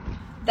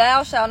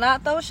Thou shalt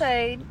not throw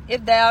shade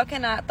if thou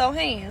cannot throw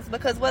hands.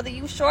 Because whether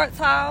you short,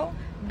 tall,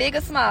 big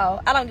or small,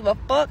 I don't give a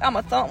fuck.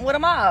 I'ma thump with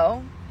them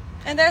all.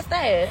 And that's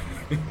that.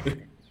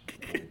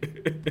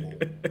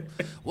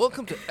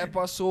 Welcome to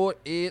episode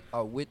 8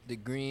 of With the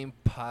Green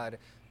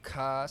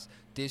Podcast.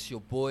 This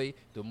your boy,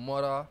 the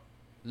mother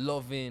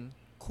loving,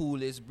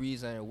 coolest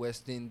breeze in the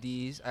West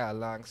Indies. I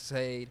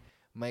alongside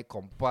my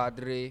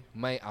compadre,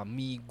 my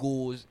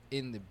amigos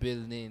in the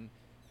building.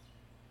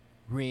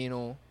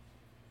 Reno,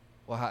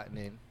 what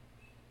happening?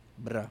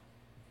 Bruh.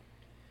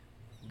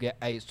 We get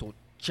ISO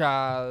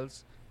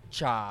Challz,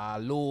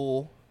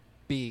 Charlo,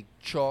 Big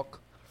Chuck,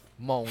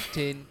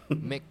 Mountain,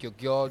 make your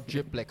girl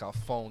drip like a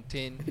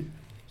fountain.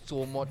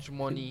 So much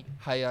money,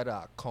 higher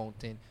the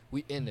accounting.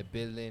 We in the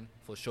building,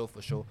 for sure.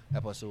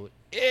 Episode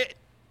 8.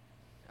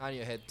 On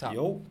your head top.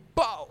 Yo.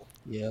 Bow!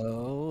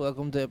 Yo,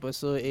 welcome to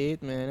episode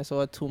 8, man. It's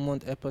our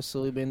 2-month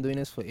episode. We've been doing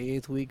this for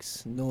 8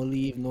 weeks. No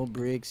leave, no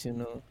breaks, you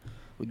know.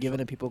 We're giving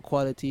the people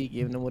quality,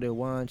 giving them what they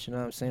want, you know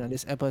what I'm saying? On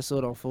this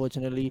episode,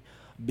 unfortunately,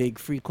 Big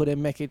Free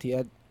couldn't make it. He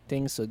had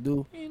things to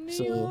do.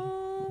 So,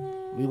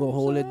 we're going to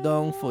hold it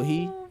down for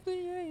he.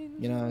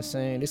 You know what I'm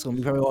saying? This is going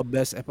to be probably our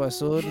best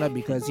episode. Not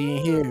because he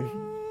ain't here.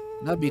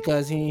 But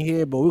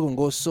we're going to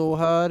go so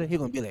hard. He's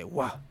going to be like,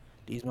 wow,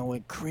 these men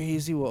went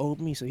crazy without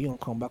me. So, he going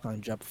to come back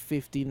and drop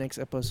 50 next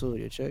episode,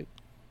 you check?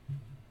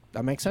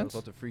 That makes sense? Shout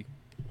out to Free.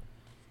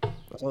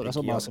 That's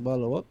what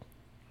basketball work.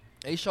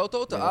 Hey, shout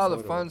out to Yeah, all the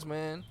shout out. fans,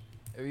 man.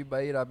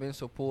 Everybody that been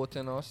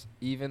supporting us,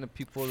 even the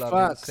people that been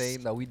Facts.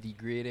 saying that we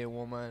degrading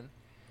woman,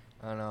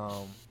 and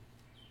I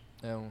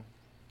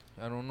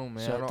don't know,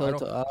 man. Shout I out don't,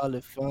 to all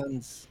the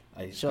fans.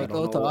 I Shout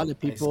don't out to know. all the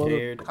people I'm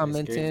scared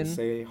commenting. to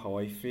say how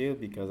I feel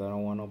because I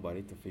don't want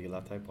nobody to feel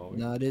that type of way.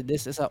 Nah,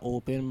 this is an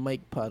open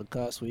mic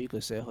podcast where you can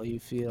say how you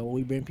feel. And when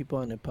we bring people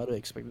on the pod, we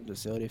expect them to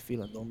say how they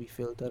feel and don't be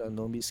filtered and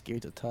don't be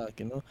scared to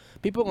talk, you know.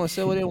 People gonna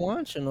say what they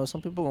want, you know.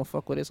 Some people gonna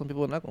fuck with it, some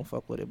people not gonna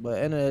fuck with it. But at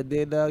the end of the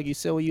day, dog, you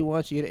say what you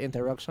want, you get an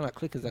interaction. A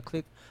click is a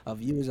click, a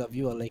view is a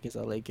view, a like is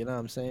a like, you know what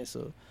I'm saying?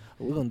 So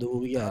we're gonna do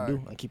what we gotta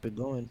do and keep it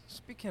going.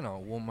 Speaking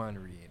of woman,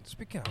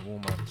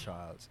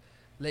 Challz,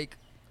 like,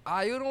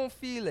 you don't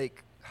feel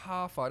like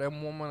half of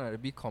them women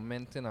that be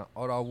commenting on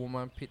other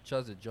woman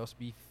pictures that just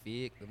be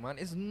fake, man.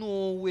 It's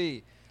no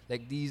way.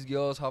 Like, these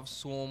girls have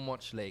so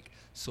much like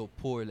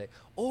support. Like,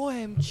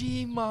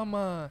 OMG,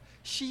 mama,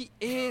 she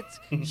ate,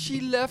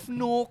 she left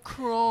no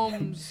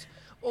crumbs.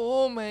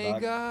 Oh my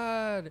Dog.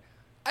 God.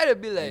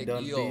 I'd be I like,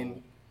 done yo.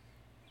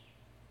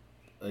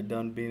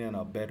 been in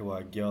a bed with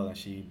a girl and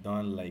she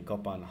done like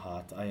up on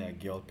heart. I a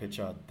girl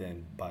picture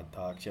then bad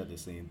talk she at the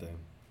same time.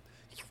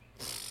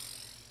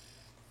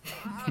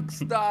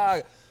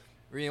 Dog.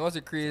 Rain, what's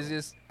the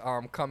craziest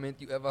comment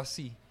you ever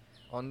see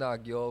on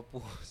that girl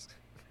post?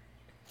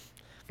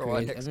 From our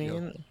Crazy. next I girl.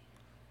 mean,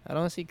 I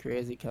don't see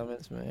crazy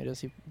comments, man. I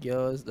just see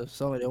girls,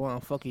 some of they want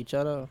to fuck each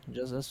other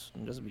just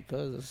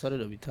because that's how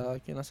they be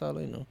talking. That's all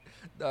I know.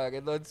 Dog, I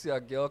don't see a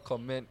girl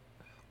comment,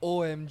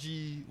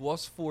 OMG,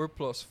 what's 4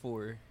 plus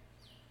 4?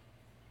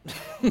 I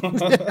ain't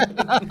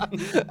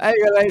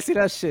gonna lie, see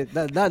that shit.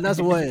 That's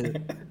wild.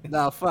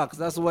 Nah, facts.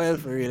 That's wild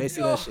for real. I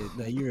see that shit.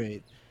 Nah, you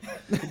right.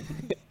 I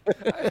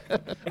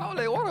was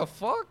like, what the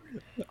fuck?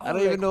 I was don't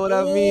even like, know what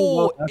that means,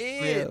 oh, but that's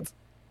real. 8.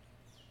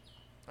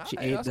 She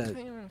Alright, ate that's that.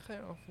 kind of fun.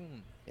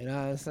 You know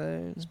what I'm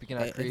saying? Speaking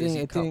of I crazy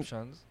think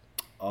captions.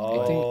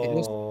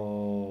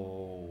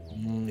 Oh.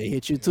 they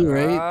hit you too,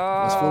 right?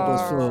 That's 4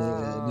 plus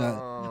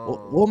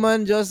 4.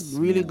 Woman just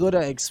really good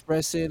at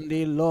expressing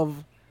their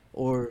love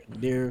or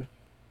their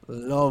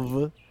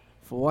love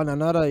for one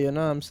another. You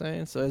know what I'm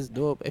saying? So it's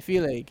dope. I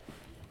feel like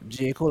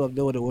J. Cole up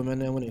there with the women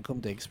then when it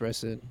comes to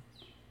expressing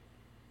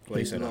Why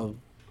you his say that? love.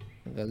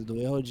 Because the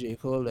way how J.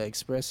 Cole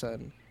express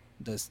and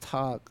does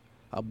talk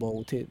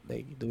about it,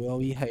 like the way how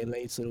he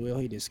highlights or the way how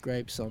he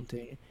describes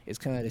something, it's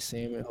kind of the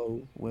same way how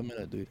women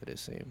are doing it at the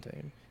same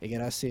time. They get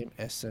that same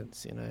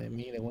essence, you know what I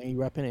mean? Like when he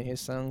rapping in his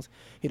songs,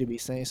 he'd be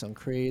saying some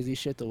crazy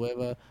shit or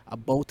whatever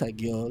about a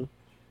girl,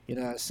 you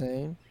know what I'm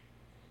saying?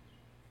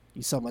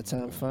 You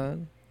summertime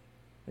fan,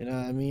 you know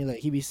what I mean? Like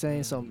he be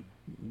saying some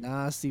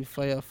nasty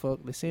fire fuck,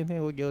 the same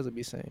thing what girls will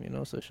be saying, you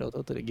know? So shout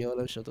out to the girl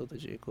and shout out to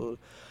J. Cole.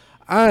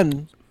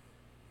 And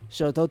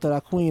shout out to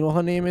that queen. What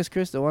her name is,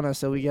 Chris? The one I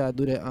said we gotta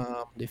do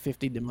the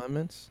 50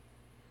 Demandments.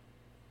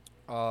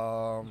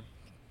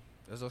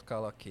 Let's just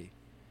call her K.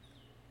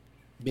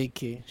 Big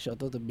K.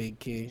 Shout out to Big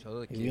K. Shout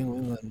out to We K.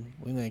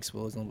 ain't gonna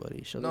expose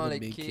nobody. Shout No, out to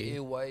like Big K.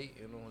 K-A-Y,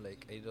 you know,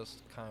 like I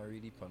just can't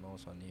really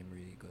pronounce her name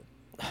really good.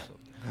 So,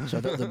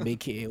 Shout out to Big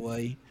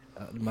K-A-Y.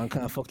 The man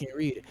can't fucking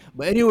read.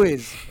 But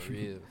anyways, for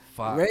real.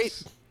 Facts.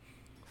 Right?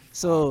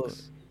 So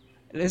Facts.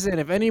 listen,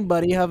 if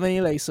anybody have any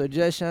like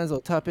suggestions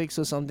or topics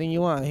or something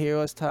you want to hear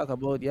us talk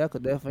about, yeah,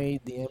 could definitely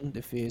DM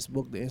the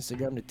Facebook, the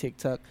Instagram, the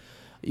TikTok.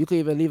 You could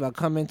even leave a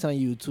comment on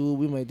YouTube.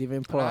 We might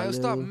even put a I'll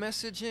stop little...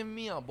 messaging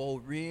me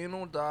about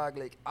Reno, dog.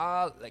 Like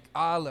all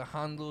the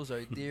handles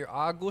are there.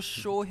 I'll go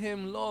show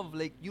him love.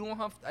 Like you don't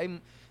have.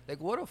 I'm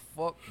like, what the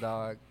fuck,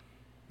 dog?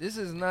 This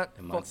is not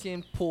The man's-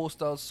 fucking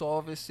postal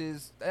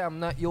services. I'm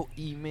not your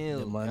email,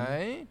 The man-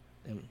 right?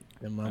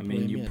 The man I put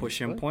mean, me you on the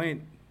pushing spot.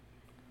 point.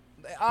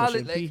 All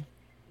Pushing it like, P.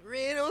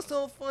 Rain, it was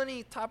so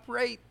funny. Top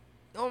right.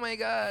 Oh my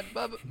god,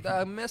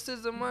 the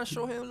message the man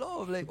show him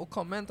love, like, or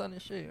comment on the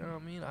shit. You know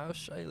what I mean? I was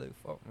shy, like,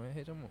 fuck, man,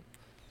 hit him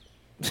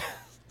up.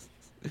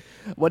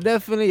 But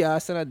definitely, I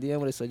sent at the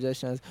end with the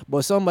suggestions.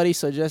 But somebody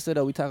suggested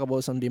that we talk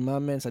about some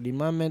demandments. A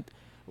demandment.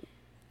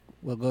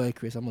 Well, go ahead,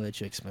 Chris. I'm gonna let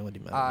you explain what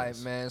demandment Alright,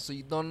 is. man. So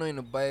you don't know in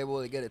the Bible,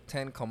 they get the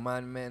 10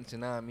 Commandments. You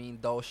know what I mean?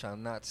 Thou shalt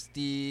not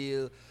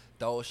steal.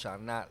 Thou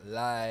shalt not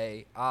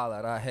lie. All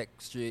of that heck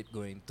straight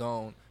going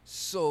down.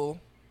 So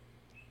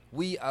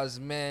we as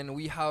men,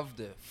 we have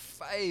the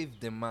 5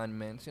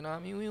 demandments. You know what I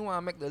mean? We want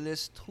to make the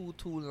list too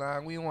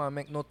long. We want to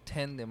make no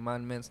 10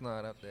 demandments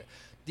not up there.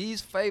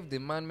 These 5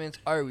 demandments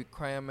are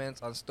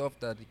requirements and stuff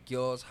that the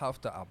girls have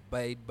to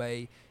abide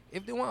by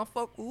if they want to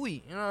fuck with we.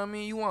 You know what I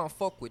mean? You want to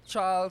fuck with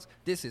Challz,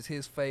 this is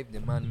his 5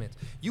 demandments.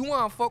 You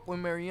want to fuck with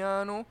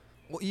Mariano,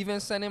 or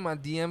even send him a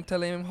DM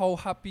telling him how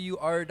happy you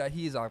are that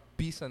he's a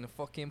beast on the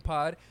fucking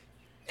pod,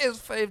 it's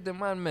 5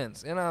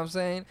 demandments. You know what I'm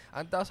saying?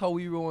 And that's how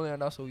we roll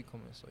and that's how we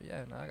come in. So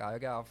yeah, nah, I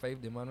got our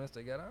 5 demandments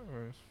together.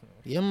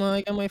 Yeah, man.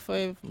 I got my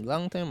 5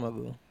 long time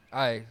ago.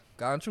 Alright,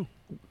 gone through.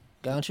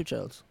 Got you,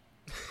 Challz.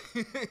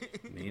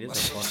 Me, this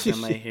is the first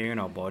time I hearing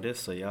about this,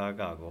 so y'all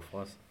gotta go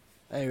first.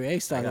 Hey, we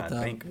started gotta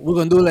time. think. We're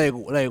gonna do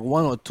like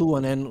 1 or 2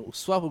 and then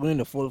swap. We're going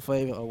the full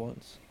 5 at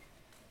once.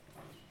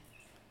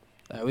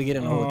 We get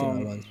in the whole thing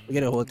at once. We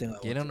get the whole thing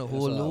at Get once. on the That's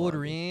whole all I load, want.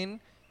 Rain.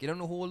 Get on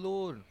the whole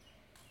load.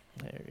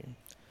 Alright.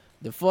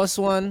 The first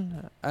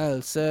one,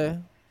 I'll say,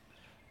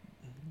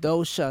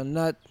 thou shalt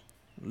not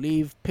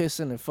leave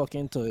piss in the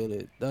fucking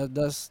toilet.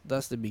 That's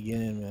the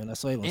beginning, man.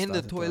 That's why it In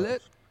the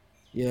toilet?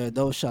 Yeah,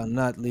 thou shalt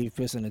not leave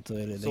piss in the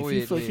toilet. So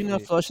Like, if you're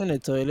not wait. flushing the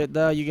toilet,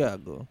 dog, you gotta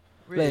go.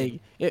 Rain.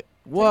 Like, it,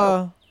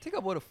 what? Think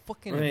about the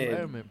fucking Rain.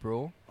 environment,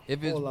 bro.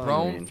 If it's Hold on,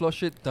 brown, Rain.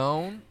 flush it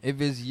down. If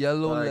it's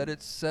yellow, Like- let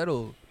it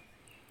settle.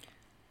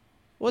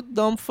 What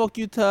dumb fuck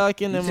you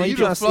talking about? So you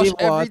trying don't to flush save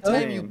every water?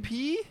 time you Rain.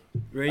 pee?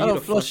 Ray, I you don't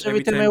the flush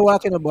every time time I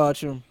walk in the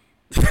bathroom.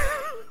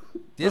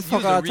 This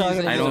fuck is are the you talking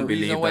reason. about? I there's a don't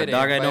believe reason why that. the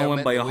Dog, I don't went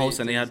environment by your the way house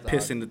and it they is, had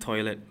piss dog. in the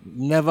toilet.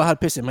 Never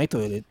had piss in my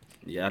toilet.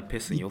 You had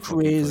piss in You your fucking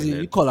crazy.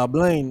 toilet. You call her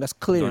blind. That's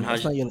clear. Don't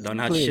That's not your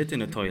have clear. shit in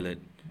the toilet.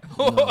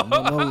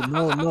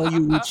 No,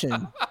 you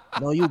reaching.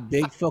 No, you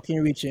big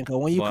fucking reaching. Cause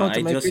when you But come to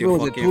I my just crib, it your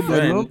was a fucking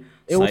 2-bedroom. friend,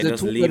 It so was I a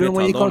just leave it 2-bedroom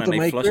when you come alone to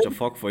and I my flush crib. the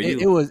fuck for It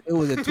you. was a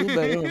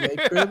 2-bedroom in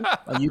my crib,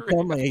 and you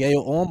come and you got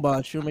your own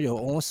bathroom and your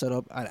own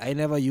setup. And I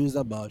never used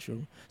that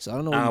bathroom, so I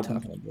don't know what you're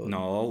talking about.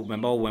 No,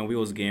 remember when we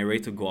was getting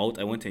ready to go out,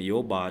 I went in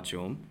your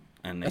bathroom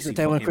and That's I the see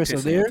time when fucking Chris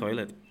was piss in your there?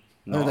 toilet.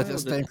 No, No,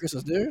 that's the time Chris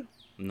was there.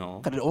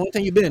 no. Cause the only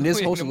time you been in this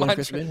Wait, house the is when man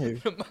Chris been here.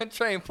 The man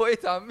try and put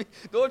it on me.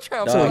 Don't try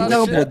and Dog, pull So you that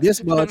talking shit. about this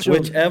bathroom?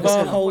 Whichever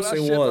Listen, house it Pull that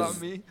shit was.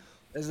 on me.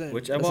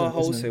 Whichever listen,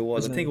 house listen, it was, I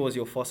listen. think it was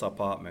your first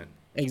apartment.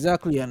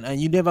 Exactly, and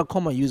you never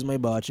come and use my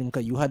bathroom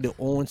because you had the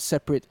own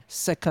separate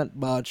second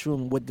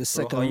bathroom with the Bro,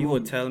 second how you room.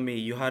 would tell me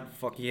you had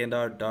fucking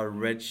that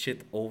red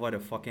shit over the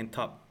fucking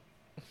top?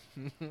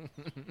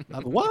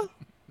 What?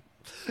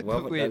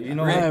 Well, Wait, you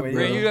know, Alright, when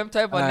bro. Ray, you them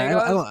type of Alright,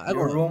 niggas? I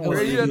your room was,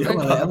 Where you your at?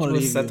 bathroom was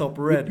leave set you. up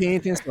red, You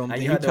painting something.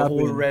 and you You had the whole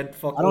capping. red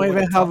fuck I don't over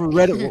even the have top.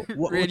 red.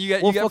 Ray, you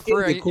get fucking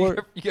fur.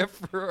 decor? You get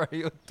fur on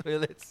your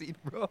toilet seat,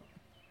 bro.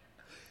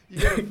 You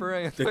get a fur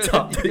on your The toilet.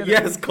 top, You get a-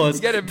 yes, cause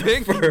you get a the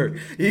mink. fur.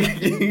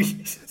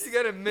 You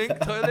get a mink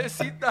toilet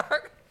seat,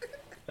 dog.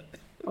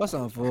 First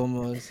and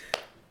foremost,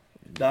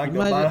 Dog, the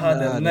Imagine- man had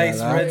nah, a nice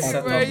nah, red I-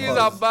 setup. Ray, you's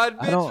a bad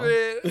I don't-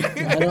 bitch,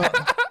 Ray. I don't.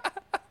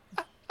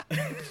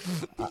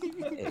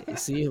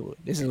 See,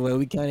 this is why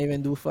we can't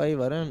even do 5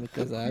 of them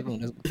because I can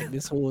just take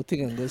this whole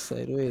thing and go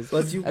sideways.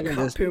 But you I can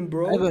just- capping,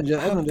 bro. I can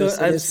just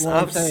say this one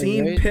I've time,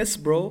 seen right? piss,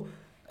 bro.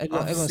 I've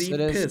gonna seen say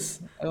this. piss.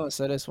 I'm gonna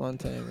say this one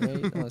time, right?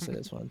 I'm gonna say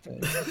this one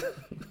time.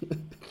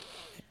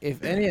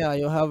 If any of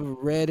you have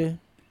red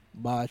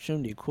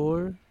bathroom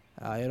decor,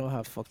 you don't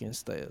have fucking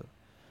style.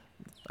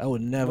 I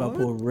would never What?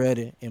 put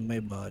red in my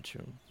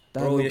bathroom.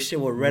 That Bro, your looks shit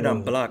was red and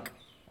rude. black.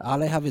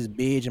 All I have is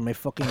beige in my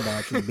fucking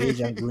bathroom,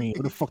 beige and green.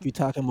 What the fuck you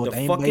talking about? The I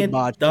ain't buy fucking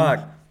bathroom dog.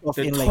 stuff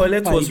The in like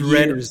toilet 5 was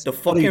red. years. The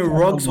What are you fucking talking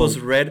rugs was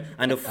about? red,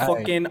 and the Alright.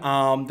 fucking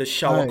the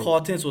shower Alright.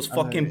 curtains was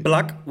fucking Alright.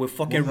 black with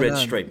fucking Moving red on.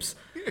 stripes.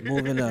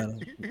 Moving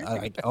on.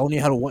 I only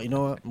had one. You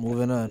know what?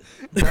 Moving on.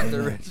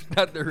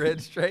 Not the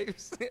red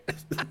stripes.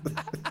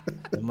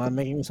 The man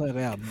making me sound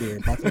like I have beer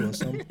bottle or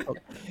something.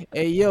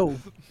 Hey yo,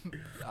 Alright,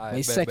 my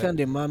bet, second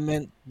bet.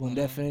 demandment will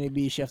definitely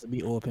be she have to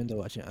be open to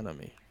watching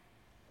anime.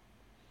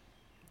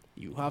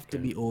 You have to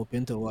be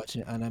open to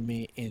watching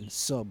anime in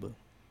sub.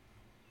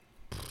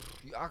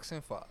 You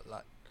asking for a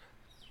lot.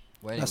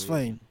 Well, That's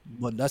anyway. fine,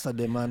 but that's a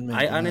demandment.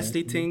 I in my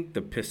honestly opinion. think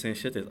the pissing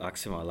shit is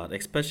asking a lot,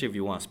 especially if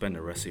you want to spend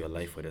the rest of your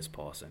life with this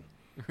person.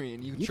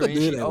 Rain, you You train could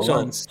do shit it like out. So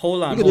once.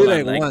 hold on, You could do hold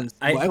it on. like Like once,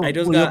 but I I will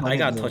just pull you up got on I it,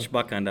 got though. touch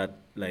back on that.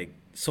 Like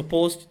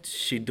suppose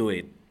she do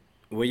it.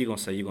 What you gonna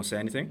say? You gonna say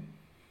anything?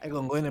 I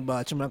gonna go in the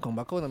bathroom and come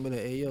back out and be like,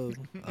 hey yo,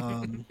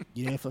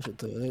 you didn't flush the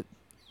toilet.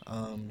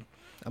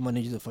 I'm gonna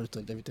need you to flush the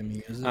toilet every time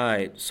you use it.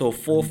 Alright, so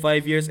 4 or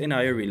 5 years in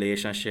our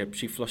relationship,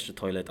 she flushed the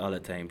toilet all the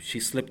time. She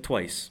slipped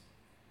twice.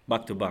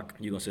 Back to back.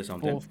 You gonna say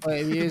something? 4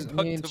 5 years. I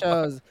Back mean, to back.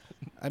 Charles.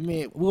 I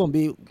mean, we're gonna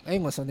be. I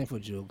ain't gonna something for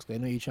jokes. 'Cause I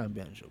know you're trying to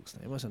be on jokes.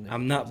 I want something for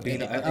I'm jokes. not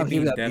being. I I'll give you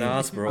being that dead bean.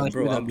 ass, bro. I'll give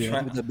you Bro, that bean.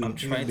 I'll give you that I'm bean.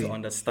 Give me that trying to bean.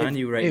 understand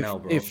you right now,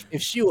 bro.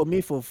 If she with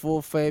me for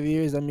 4 5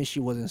 years, that means she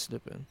wasn't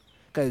slipping.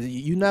 Cause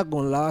you're not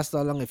gonna last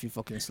that long if you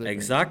fucking slipping.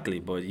 Exactly,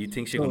 but you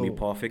think she gonna be So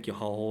perfect your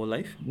whole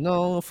life?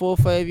 no, 4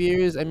 5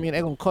 years. I mean, I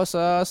gonna cuss her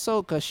ass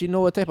out cause she know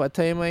what type of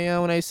time I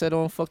am when I said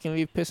don't fucking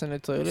leave piss in the You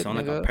toilet, sound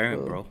like a nigga.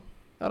 parent, So bro.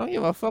 I don't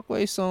give a fuck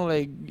what you sound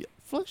like.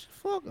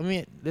 Fuck. I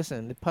mean,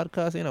 listen, the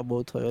podcast ain't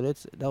about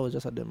toilets. That was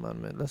just a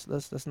demandment.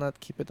 Let's not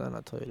keep it on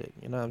a toilet.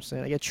 You know what I'm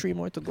saying? I got 3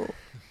 more to go.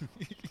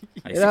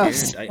 I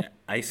Yes. scared.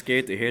 I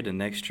scared to hear the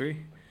next tree.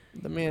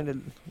 The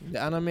man,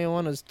 the anime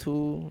one is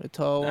 2. The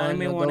tall The one,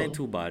 anime one ain't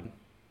too bad.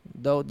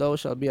 thou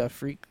shall be a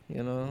freak.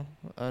 You know,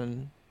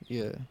 and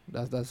yeah,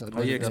 that's How you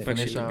the expect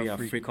she definition to be of a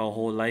freak? freak her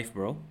whole life,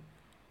 bro?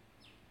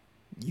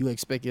 You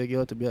expect your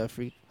girl to be a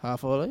freak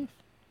half her life?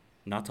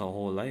 Not her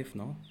whole life,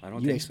 no. I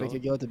don't You think expect so.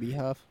 your girl to be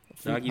half a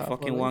freak Dog, you half her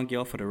fucking life? one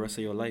girl for the rest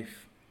of your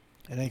life.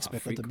 And I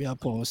expect her freak. to be a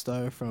porn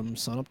star from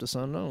sun up to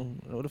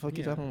sundown. What the fuck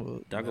you Yeah. talking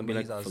about? That gonna Remember, be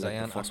like he's a for like the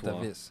Zion first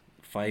activist.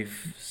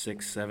 5,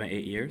 6, 7,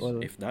 8 years,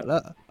 Well, if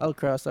that. I'll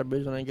cross that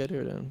bridge when I get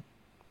here then.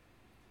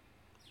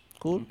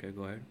 Cool? Okay,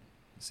 go ahead.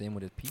 Same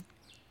with his P.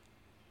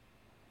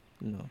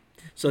 No.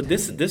 So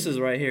this is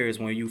right here is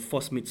when you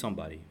first meet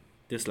somebody.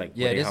 This like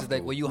Yeah, what they this have is like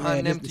to- when you Yeah,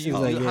 hand this- them to this you.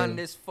 is like, You hand yeah.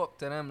 this fuck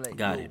to them like.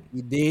 Got yo, it.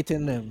 You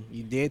dating them.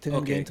 You dating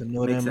them, Okay, getting to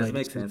know makes them. sense. Like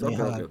Makes this sense. is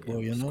Okay, okay, hardcore,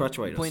 okay. you know? Scratch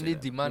right. Point say the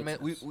that. demandment.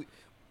 Makes We sense.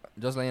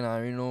 just like you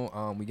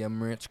know, we get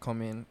merch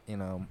coming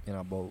in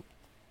about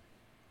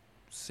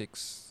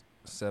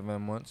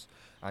 6-7 months,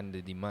 and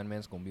the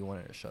demandments gonna be one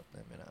of the shut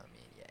them. You know what I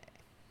mean?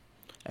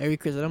 Yeah. Hey,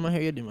 Chris, I don't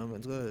hear your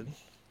demandments. Go ahead.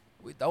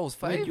 Wait, that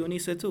was Wait, 5. you only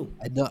said 2.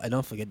 I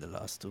don't forget the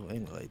last 2. I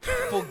ain't gonna lie to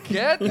you.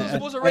 Forget. You're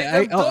supposed to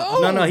write them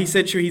down. No, he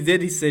said true. He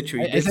did. He said true.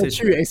 He I did said say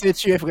true. true. I said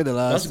true. I forget the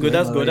last That's 2. good. I ain't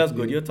That's gonna good. lie That's to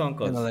good. you. Your tongue I ain't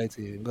gonna cuss. lie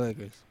to you. Go ahead,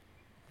 Chris.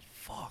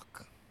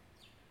 Fuck.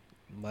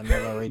 But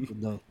never write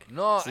it down.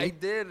 No, I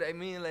did. I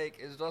mean, like,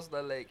 it's just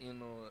that, like, you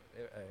know.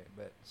 Alright,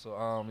 bet.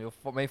 So,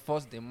 my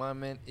first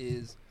demandment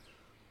is,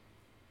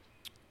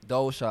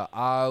 thou shall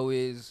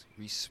always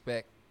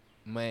respect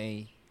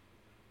my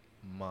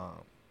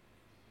mom.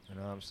 You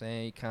know what I'm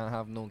saying? You can't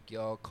have no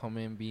girl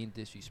coming being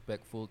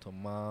disrespectful to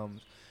moms.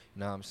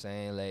 You know what I'm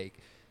saying?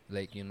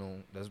 Like you know,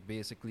 that's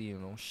basically, you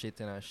know,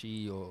 shitting at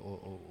she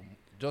or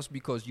just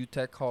because you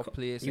take her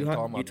place You and talk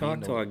you about talk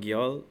being to a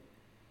girl.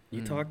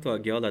 You Mm. talk to a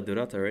girl that do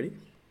that already.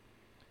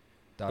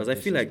 Because I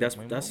feel like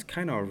that's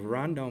kind of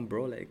random,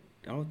 bro. Like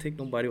I don't think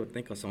nobody would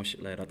think of some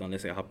shit like that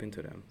unless it happened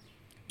to them.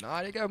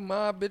 Nah, they got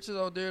mad bitches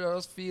out there that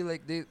just feel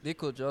like they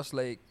could just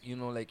like, you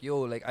know, like,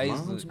 yo, like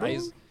Moms, bro?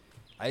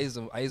 I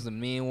is the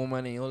main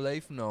woman in your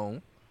life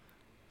now.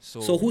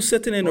 So who's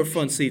sitting in the fuck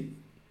front she. seat?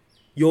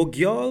 Your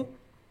girl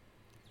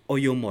or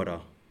your mother?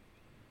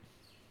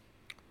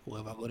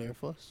 Whoever go there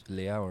first.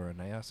 Leah or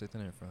Anaya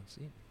sitting in the front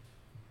seat.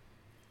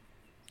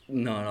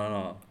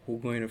 No. Who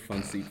going in the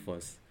front seat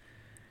first?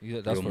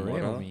 That's Your for real,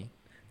 mother? me.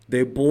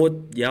 They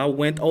both, y'all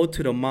went out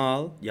to the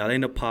mall. Y'all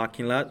in the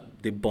parking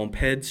lot. They bump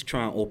heads,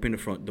 try and open the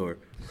front door.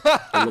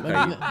 They look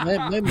at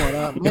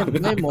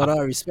you. My mother, I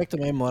respect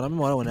my mother. My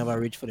mother will never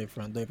reach for the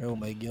front door. If I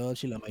want my girl,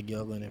 she let my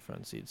girl go in the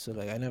front seat. So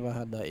like, I never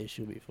had that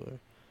issue before.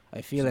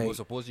 I feel like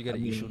Suppose you get I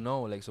an issue mean-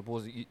 now. Like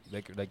suppose you,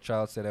 like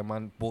Challz said, a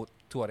man both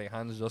 2 of their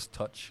hands just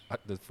touch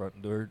at the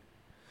front door.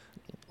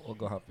 What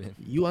gonna happen?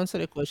 you answer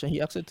the question. He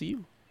asked it to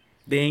you.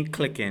 They ain't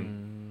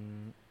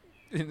clicking.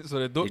 So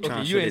the door. They tryna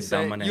Okay, show you the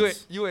inside.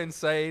 dominance. You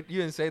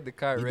inside the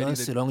car You ready don't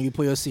to sit down. You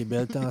put your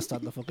seatbelt on,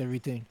 start the fuck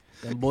everything.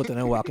 Then both and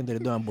then walk into the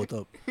door and both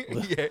up.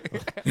 yeah,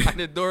 and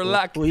the door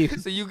locked. who you-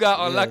 So you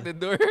got unlock Yeah. the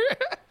door.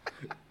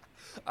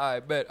 I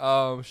bet.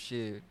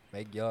 Shit.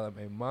 My girl and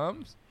my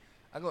mom's.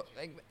 I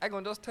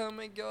gonna just tell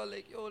my girl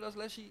like, yo, just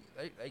let she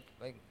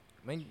like.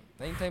 9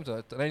 times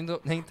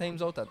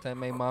out of 10,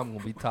 my mom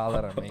will be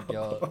taller than my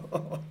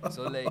girl.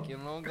 So like, you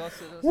know, go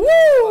sit us.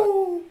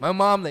 Woo! My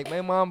mom like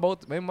what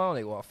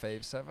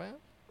 5'7"?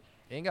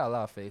 Ain't got a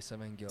lot of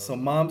 5'7" girls. So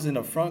mom's in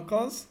the front,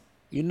 cuz?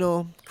 You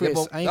know, Yeah, Chris,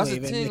 but I ain't that's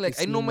gonna the even thing. make Like,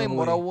 it I know seem my no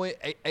mother way.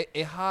 would.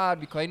 It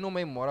hard because I know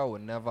my mother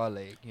would never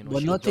like, you know. But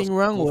she'll nothing just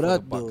wrong go with for the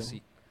that, back though.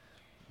 seat.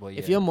 But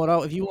If yeah.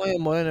 if you want your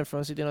mother in the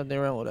front seat, there's nothing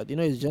wrong with that. You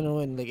know, it's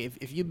genuine. Like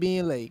if you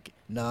being like,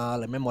 nah,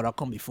 like my mother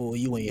come before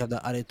you and you have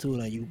that attitude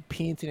and you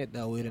painting it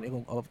that way, then it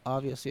gonna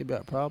obviously be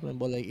a problem.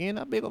 But like, ain't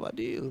that big of a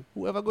deal.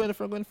 Whoever go in the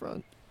front, go in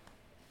front.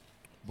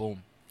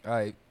 Boom. All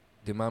right.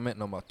 Demandment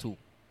number 2.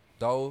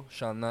 Thou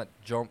shall not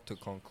jump to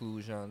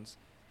conclusions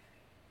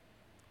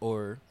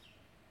or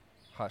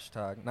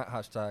not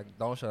hashtag.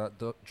 Thou shall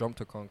not jump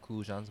to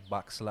conclusions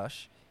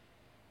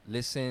 /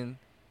 listen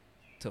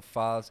to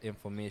false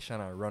information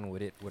and run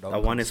with it without.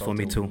 That one is for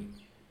me consulting.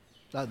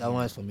 too. That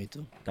one is for me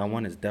too. That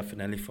one is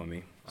definitely for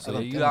me. So I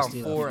don't you think got it's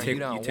still 4 and You you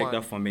got take 1.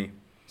 that from me.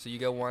 So you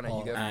get 1 and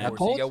you get and 4.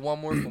 So you counts? get 1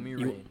 more for me,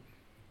 Rain.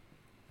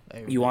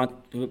 You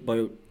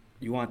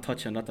want to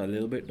touch on that a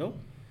little bit though?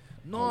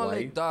 No, Why?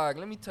 like, dog,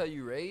 let me tell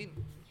you, right?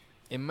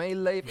 In my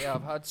life,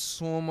 I've had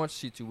so much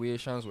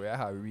situations where I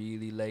have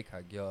really like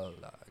a girl,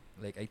 like,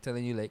 Like I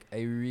telling you, like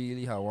I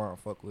really have want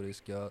to fuck with this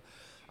girl,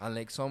 and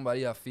like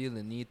somebody I feel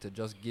the need to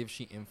just give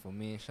she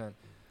information,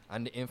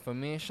 and the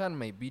information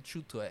might be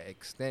true to an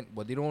extent,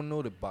 but they don't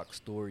know the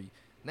backstory.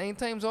 9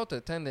 times out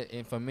of 10, the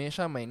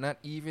information might not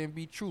even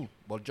be true,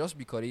 but just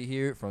because they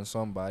hear it from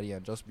somebody,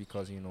 and just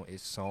because it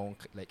sound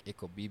like it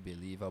could be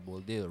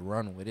believable, they'll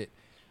run with it.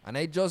 And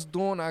I just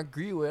don't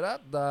agree with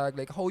that, dog.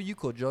 Like how you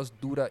could just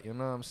do that, you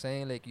know what I'm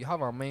saying? Like you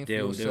have a mind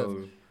for yourself.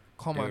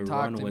 Come they'll and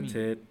talk run to with me.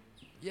 it.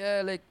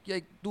 Yeah, like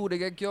dude, they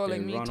get girl like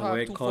They'll me run talk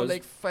away to for cause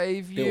like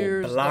five they'll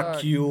years, block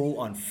dog. you,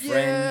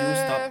 unfriend you,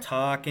 stop Yeah,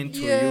 talking to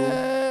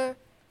you.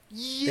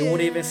 yeah, They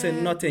won't even say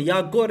yeah, nothing.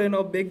 Y'all good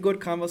enough, big good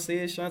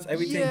conversations,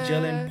 everything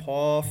gelling yeah,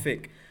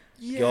 perfect.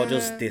 Girl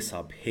just yeah.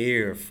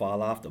 disappear,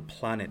 fall off the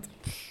planet.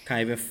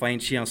 Can't even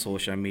find she on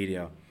social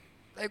media.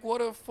 Like what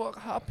the fuck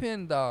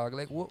happened, dog?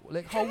 Like what?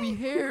 Like how we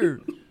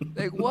here?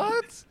 Like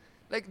what?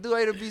 Like do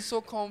I to be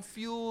so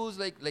confused?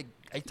 Like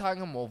I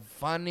talking about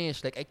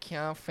vanish. Like I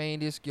can't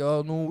find this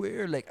girl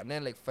nowhere. Like and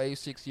then like 5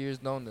 6 years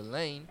down the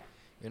line,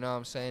 you know what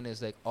I'm saying?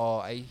 It's like oh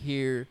I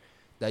hear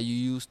that you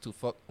used to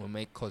fuck with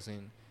my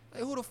cousin.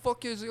 Like who the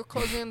fuck is your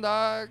cousin,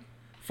 dog?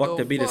 Fuck The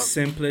to be the fuck?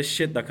 simplest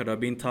shit that could have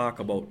been talked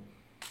about.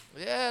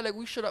 Yeah, like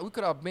we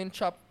could have been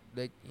chopped.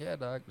 Like yeah,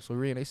 dog. So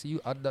Rain, I see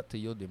you add that to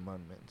your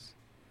demandments.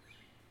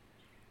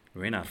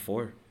 We're not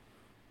four.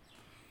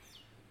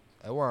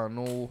 I wanna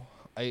know.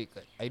 I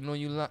I know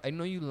you. I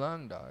know you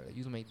long dog. I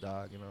use my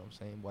dog. You know what I'm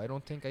saying. But I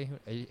don't think I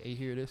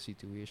hear this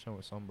situation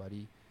where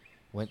somebody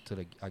went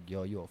to a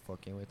girl you were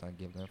fucking with and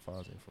give them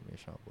false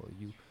information about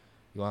you.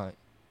 You want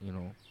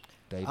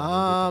dive a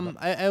little bit in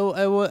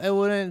that. I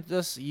wouldn't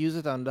just use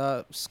it on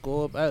that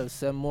scope. I'll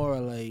say more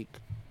like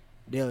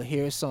they'll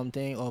hear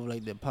something of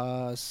like the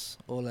past,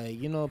 or like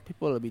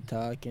people will be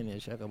talking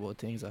and check about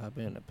things that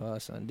happened in the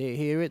past, and they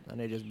hear it and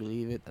they just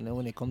believe it, and then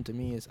when they come to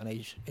me and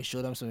I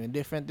show them something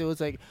different, they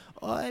was like,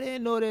 oh, I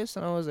didn't know this,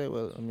 and I was like,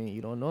 well, I mean,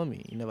 you don't know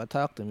me, you never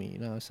talk to me, you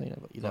know what I'm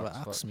saying, you never Facts,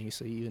 ask facts. me,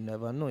 so you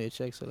never know. You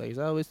check, so like it's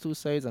always two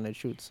sides on the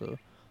truth, so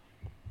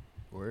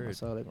Word,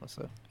 that's all I gonna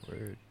say.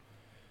 word,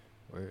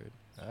 word.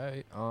 All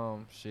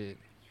right. Shit.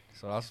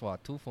 So that's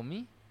what two for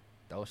me.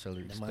 Thou shall The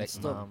man respect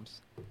stop.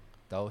 moms.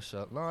 Thou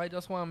shall. No, I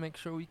just want to make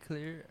sure we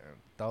clear.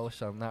 Thou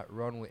shall not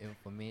run with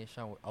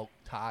information without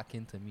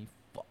talking to me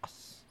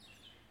first.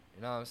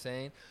 You know what I'm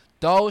saying?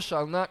 Thou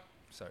shall not.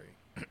 Sorry.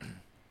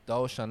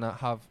 Thou shall not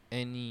have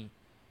any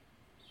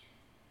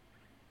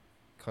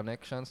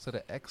connections to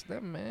the ex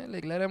them, man.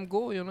 Like let them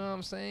go, you know what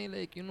I'm saying?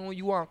 Like, you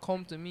want to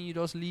come to me, you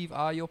just leave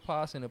all your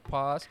past in the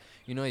past.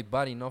 It's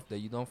bad enough that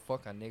you don't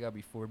fuck a nigga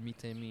before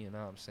meeting me, you know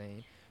what I'm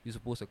saying? You're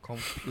supposed to come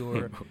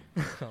pure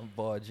and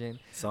virgin.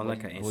 Sound But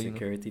like an but,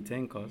 insecurity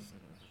thing, cause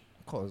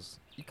cause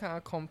you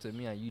can't come to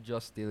me and you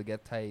just still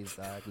get ties,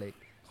 dog. Like,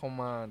 come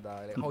on,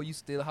 dog. Like, how you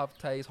still have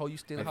ties? How you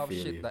still I have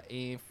feel shit you. that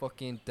ain't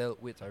fucking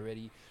dealt with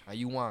already? And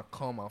you want to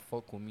come and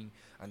fuck with me?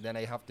 And then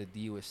I have to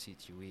deal with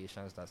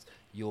situations that's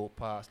your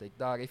past. Like,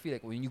 dog, I feel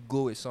like when you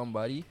go with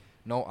somebody,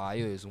 now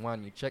Ayo is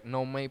one. You check,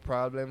 now my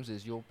problems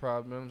is your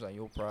problems, and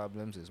your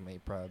problems is my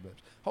problems.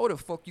 How the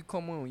fuck you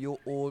come on with your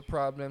old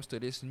problems to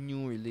this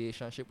new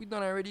relationship? We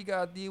done already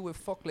got to deal with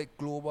fuck like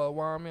global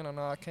warming and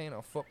all kind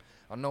of fuck.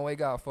 And now I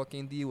got to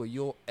fucking deal with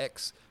your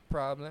ex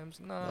problems.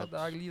 Nah, Yup.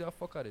 dog, leave that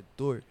fuck out the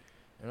door.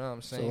 You know what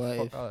I'm So saying? what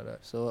Fuck if all of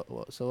that. so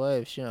what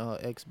if she and her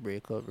ex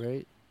break up,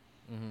 right?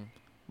 Mm-hmm.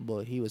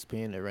 But he was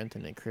paying the rent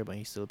in the crib and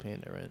he's still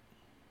paying the rent.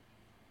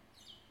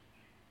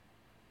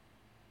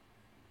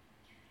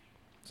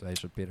 So I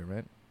should pay the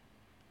rent.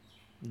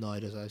 No,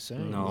 it is I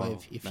saying. No,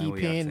 Well, if man, he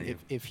we paying asking you.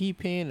 if he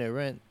paying the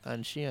rent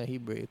and she and he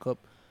break up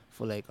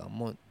for like a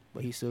month,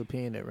 but he's still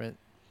paying the rent,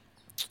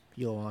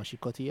 she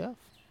cut you off.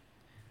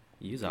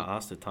 You're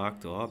asked to talk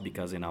to her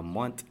because in a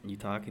month you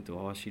talking to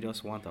her, she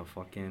just want a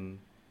fucking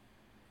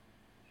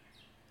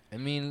I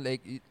mean,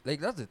 like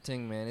that's the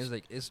thing, man. It's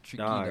like it's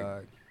tricky, dog.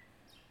 dog.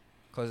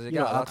 Cause You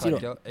don't ask, you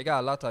don't. it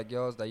got a lot of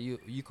girls that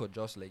you could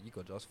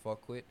just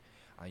fuck with,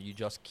 and you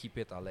just keep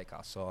it at like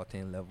a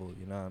certain level.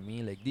 You know what I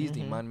mean? Like these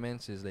Mm-hmm.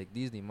 demandments is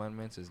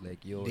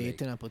like yo, like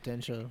Dating and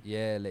potential.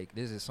 yeah, like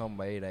this is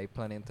somebody that I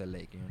planning to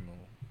like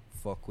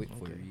fuck with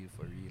for Okay. real.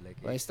 Like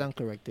I stand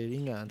corrected. You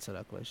can answer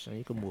that question.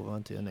 You can move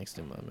on to your next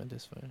amendment.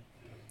 It's fine.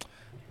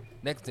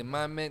 next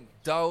demandment,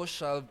 thou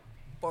shall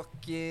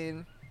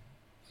fucking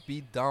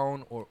be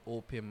down or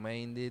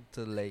open-minded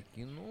to like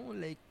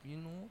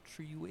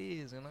three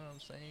ways, you know what I'm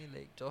saying,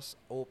 like just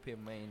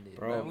open-minded,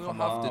 Bro, man. We don't come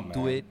have to on,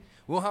 do man. it.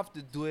 We don't have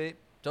to do it.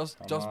 Just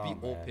Come just be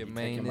on, man. You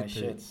taking my open-minded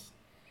to it. shits.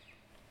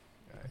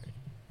 Alright.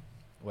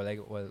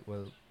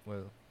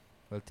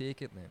 Well,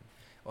 take it then.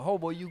 Well, how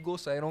about you go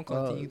so I don't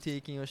continue Pause.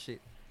 taking your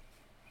shit?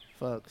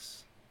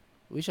 Fucks.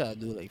 We should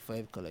do like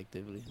 5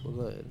 collectively. But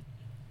go ahead.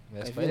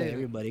 Let's I fight feel like it.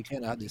 everybody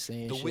can have the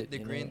same The shit. with the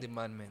grain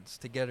demandments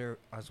together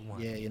as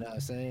one. Yeah, you know what I'm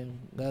saying?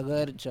 Go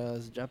ahead,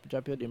 Charles.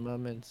 Drop your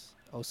demandments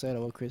outside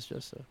of what Chris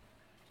just said.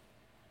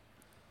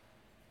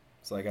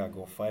 So I gotta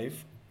go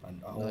 5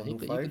 and I No, will you do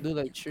could, 5. do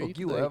like You 3. could You give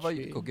could do like whatever.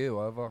 You 3. could give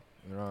whatever.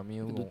 You know what I mean?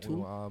 You We could do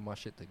gonna 2. all my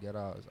shit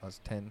together as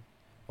 10.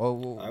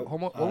 Oh, how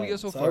much? What we Alright, get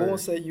so so far? I won't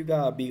say you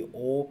gotta be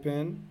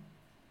open.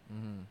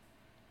 Mm-hmm.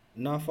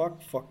 Nah,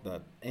 fuck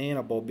that. Ain't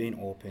about being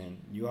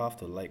open. You have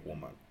to like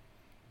woman.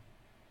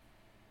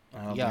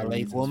 I have my Yeah,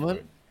 like reasons for woman,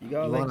 it. You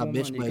gotta you like want a woman.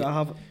 bitch You by gotta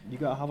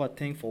have a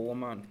thing for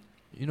woman.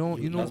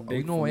 That's You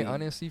big know for what I me.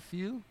 honestly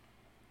feel?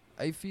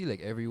 I feel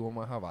like every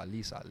woman have at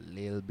least a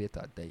little bit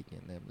of dyke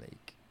in them,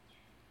 like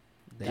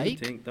You would dyke.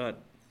 think that.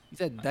 You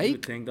said You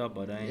would dyke. think that,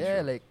 but that ain't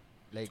yeah, true.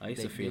 I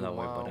used to like they feel that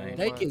way, but want I a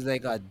ain't true. Dyke woman. is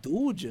like a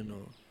dude, you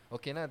know.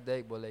 Okay, not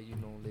dyke, but like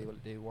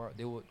they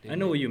want they I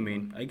know like what you woman.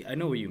 mean. I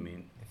know what you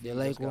mean. If They you just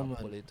like gotta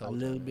pull woman it a out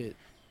little on them. bit.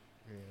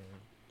 Yeah.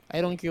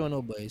 I don't care what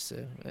nobody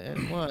say.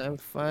 Man, I'm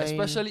fine,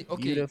 Especially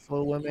okay,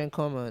 beautiful women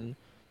come and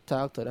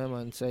talk to them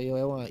and say, yo,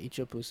 I want to eat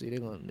your pussy. They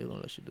gonna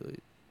let you do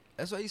it.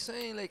 that's what he's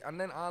saying. Like, and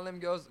then all them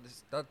girls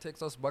that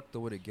takes us back to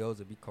where the girls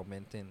would be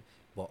commenting,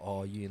 but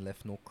oh, you ain't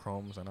left no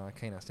crumbs and all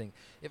kind of thing.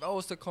 If I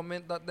was to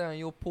comment that there on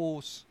your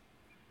post,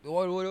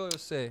 what would you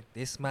say?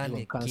 This They man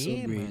gonna a cancel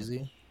gay man.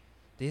 Breezy.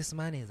 This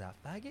man is a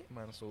faggot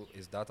man. So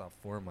is that a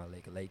form of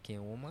like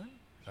liking woman?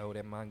 How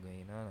that man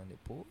going on the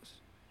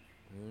post?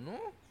 You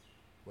know?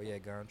 But yeah,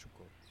 gone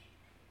chuko.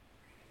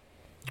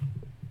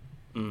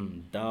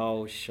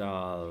 Thou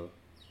shall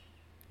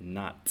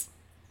not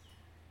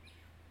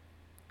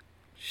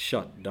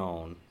shut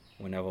down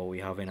whenever we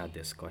having a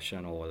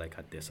discussion or like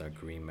a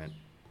disagreement.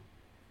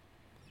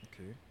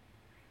 Okay.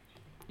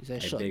 You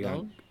said I shut big on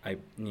down. I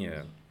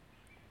yeah.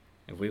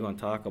 If we gonna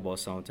talk about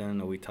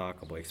something, we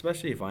talk about,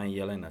 especially if I ain't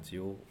yelling at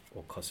you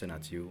or cussing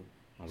at you,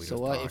 and we So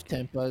just talking.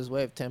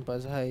 what if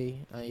tempers high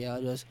and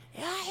y'all just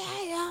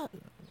yeah.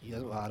 You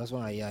just, wow, that's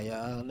why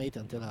yeah all night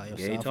until I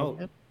Get it yourself out.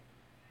 okay.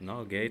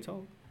 No, get it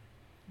out.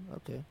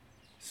 Okay.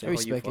 Say I how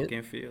you respect it.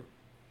 fucking feel.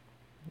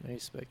 I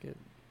respect it.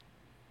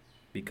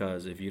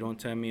 Because if you don't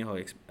tell me how,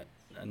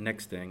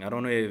 next thing, I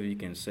don't know if you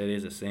can say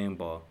this the same,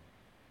 but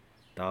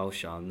thou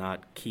shalt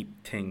not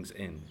keep things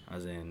in.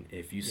 As in,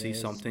 if you see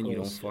Yes, of something you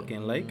don't course, yeah.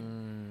 fucking like,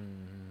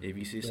 if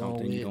you see Don't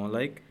something you wait. don't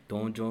like,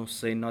 don't just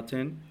say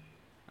nothing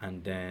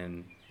and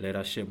then let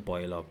that shit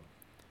boil up.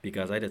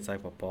 Because I the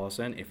type of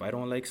person, if I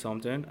don't like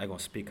something, I gonna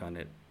speak on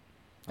it.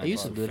 I And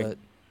used to do that.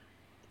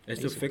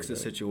 it's I to used to do fix the that.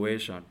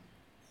 situation.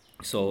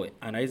 So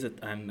and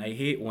I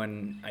hate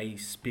when I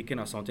speaking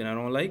of something I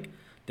don't like,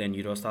 then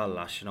you just start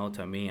lashing out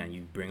at me and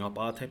you bring up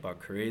all type of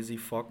crazy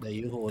fuck That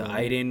you hold that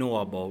I on. didn't know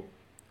about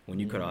when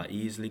you could Mm. have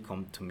easily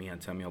come to me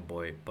and tell me, oh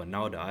boy. But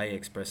now that I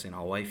expressing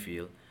how I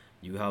feel,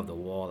 you have the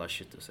wall of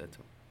shit to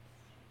settle.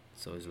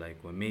 So it's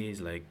like with me,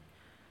 it's like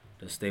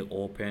just stay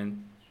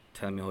open,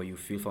 tell me how you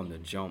feel from the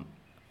jump.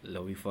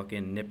 Let me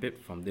fucking nip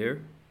it from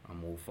there and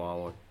move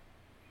forward.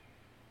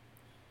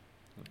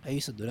 I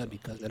used to do that So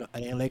because I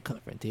didn't like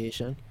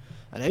confrontation,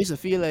 and I used to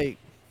feel like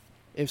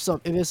if it's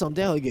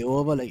something I'll get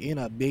over, like ain't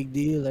a big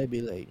deal, I'd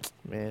be like,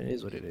 man, it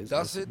is what it is.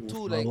 That's Let's it move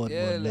too. Like forward.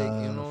 yeah, But like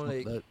you know, fuck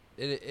like that.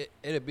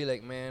 it'd be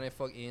like man, if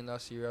fuck ain't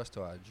that serious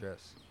to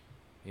address.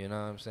 You know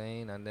what I'm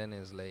saying? And then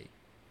it's like,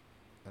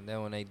 and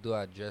then when I do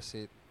address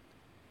it,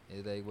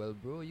 it's like, well,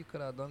 bro, you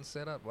could have done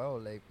set up. Wow,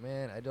 like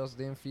man, I just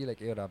didn't feel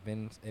like it would have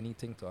been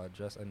anything to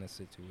address in the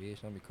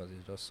situation because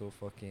it's just so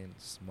fucking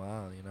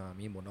small. You know what I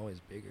mean? But now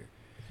it's bigger.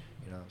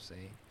 You know what I'm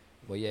saying?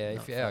 But yeah,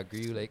 No if I facts.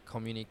 agree, like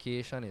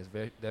communication is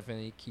very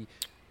definitely key.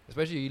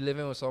 Especially you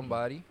living with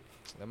somebody,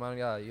 the man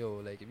got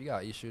yo, like if you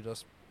got issue,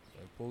 just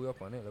pull you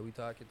up on it, let we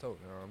talk it out.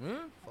 You know what I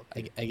mean? Fuck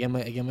it. I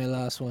get my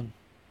last one.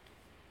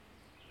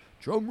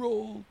 Drum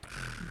roll.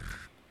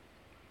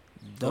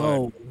 go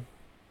ahead. Thou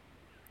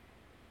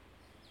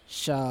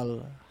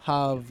shall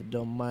have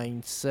the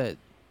mindset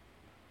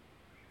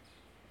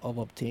of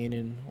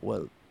obtaining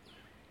wealth.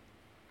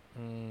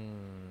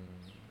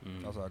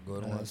 That's a You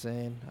good know what I'm one.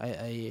 saying?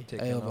 I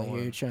Taking that over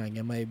here one. trying to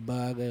get my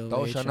bag. I over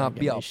Thou here shall trying to not get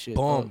be my a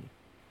shit bum. done.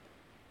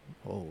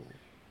 Oh,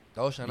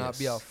 Thou shall not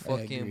be a yes, I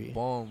fucking agree.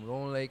 bum.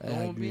 Don't like, I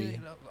don't be.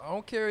 agree. I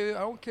don't care.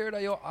 I don't care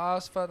that your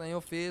ass fat and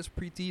your face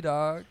pretty,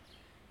 dog.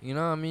 You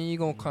know what I mean? You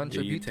gonna Do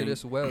you contribute to think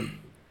this wealth.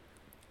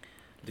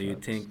 do you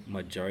Facts. think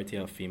majority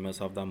of females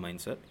have that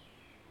mindset?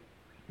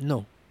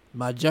 No.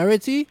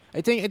 Majority,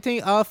 I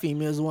think all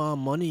females want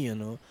money, you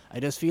know. I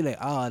just feel like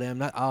all of them,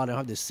 not all of them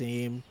have the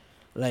same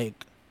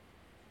like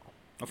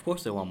Of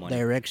course they want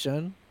money.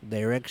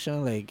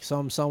 direction. Like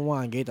some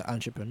want get the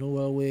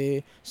entrepreneurial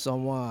way,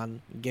 some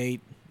want get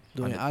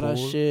On doing the other pole.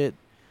 shit,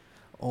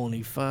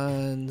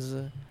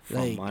 OnlyFans,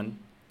 From like man,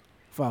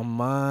 from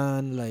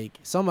man, like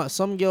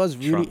some girls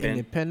really trapping.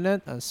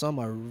 independent and some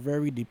are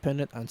very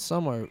dependent and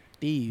some are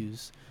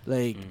thieves.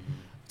 Like Mm-hmm.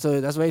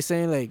 so that's why I'm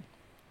saying like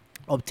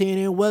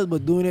obtaining wealth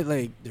but doing it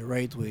like the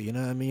right way, you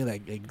know what I mean?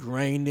 Like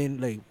grinding,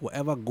 like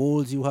whatever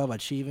goals you have,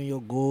 achieving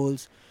your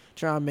goals,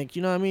 try to make,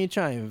 you know what I mean,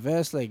 try to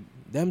invest, like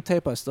them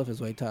type of stuff is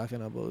what I'm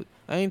talking about.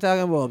 I ain't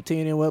talking about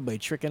obtaining wealth by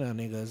tricking on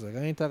niggas. Like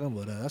I ain't talking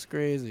about that. That's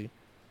crazy.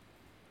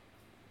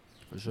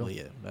 For sure. But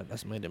yeah,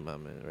 that's my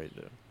demandment right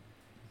there.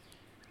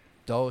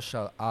 Thou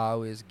shall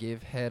always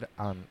give head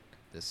on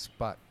the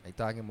spot. Like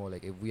talking about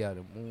like if we are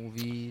the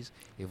movies,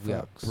 if we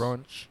are Facts.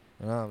 brunch,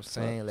 you know what I'm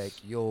saying? Like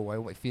Facts. yo,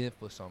 I feeling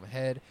for some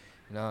head.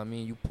 You know what I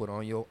mean? You put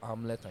on your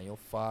omelet and your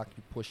fork,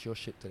 you push your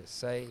shit to the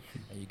side,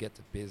 and you get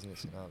to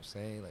business. You know what I'm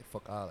saying? Like,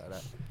 fuck all of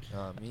that. You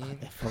know what I mean?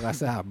 Fuck, I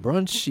said her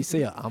brunch. She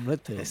say an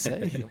omelet to the You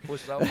side.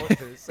 push that one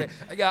to the side.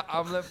 I got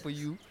omelet for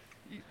you.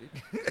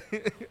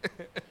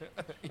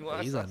 You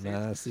want He's a sausage?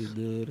 nasty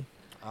dude.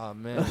 Oh,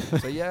 man.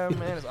 So, yeah,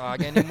 man. I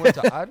got any more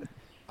to add?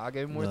 I got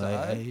any more No, to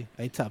add?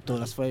 I tapped out.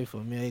 That's fine for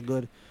me. I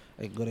good.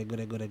 I good.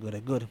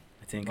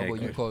 I think How I about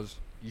you, agree. cause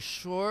you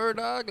sure,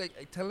 dog? Like,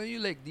 I telling you,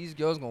 like, these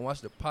girls gonna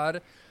watch the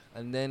pod,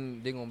 and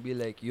then they gonna be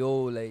like,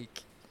 yo,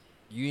 like,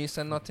 you ain't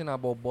said nothing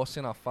about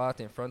busting a fart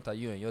in front of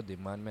you and your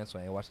demandments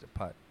when I watch the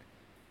pod.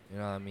 You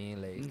know what I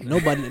mean? Like,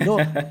 Nobody, no.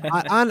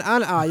 And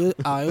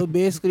are you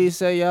basically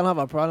say y'all have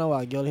a problem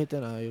with a girl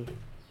hitting on you?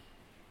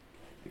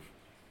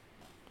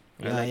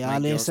 I Yeah, like my y'all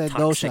ain't girls said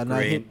thou shall toxic not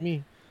rain. hit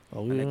me.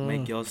 Oh, I like my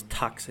we, girls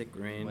toxic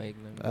rain. Mike,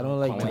 I don't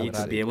like I want you to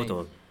toxic. be able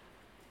to.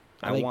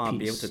 I I like want to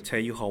be able peace. to tell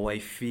you how I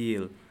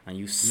feel, and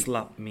you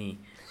slap me,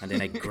 and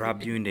then I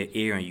grab you in the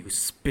air, and you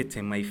spit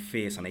in my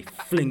face, and I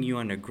fling you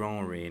on the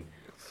ground, rain,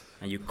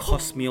 and you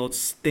cuss me out,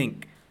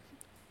 stink.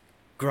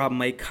 Grab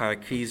my car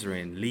keys,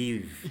 rain,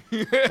 leave,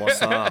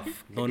 bust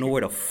off. Don't know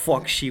where the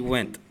fuck she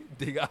went.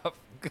 dig up.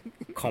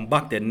 Come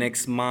back the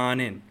next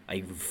morning,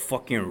 I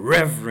fucking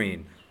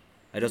reverend.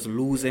 I just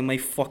losing my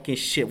fucking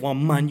shit.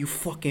 One man you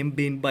fucking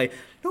been by.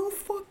 Don't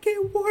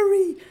fucking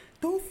worry.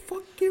 Don't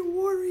fucking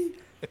worry.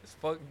 It's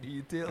fuck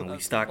detail. And we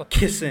that's start fuck-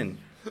 kissing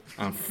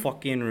and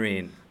fucking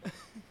rain.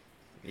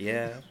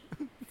 Yeah.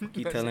 Fuck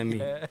you that's telling me.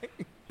 yeah.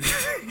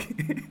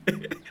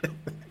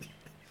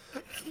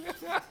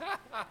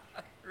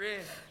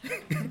 Rain.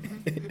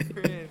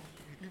 Rain.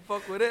 You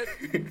fuck with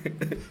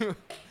it?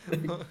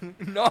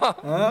 No.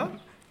 Huh?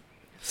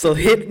 So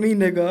hit me,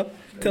 nigga.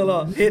 Tell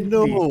her, hit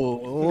No, me.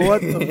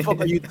 what the fuck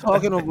are you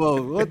talking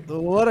about?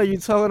 What are you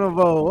talking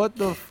about? What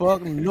the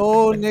fuck?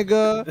 No,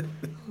 nigga.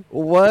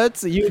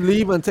 What? You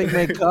leave and take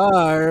my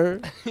car,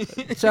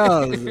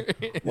 Charles?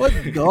 What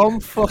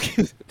dumb fuck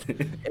is?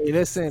 Hey,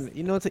 listen.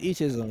 You know, to each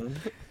his own.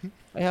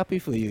 I'm happy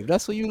for you. If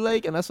that's what you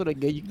like, and that's what I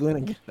get you going.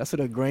 And that's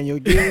what I grind your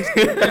gears.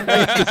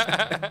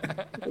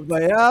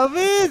 But yeah,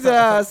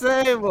 visa,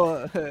 same.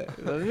 But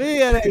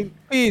me and like,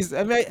 peace.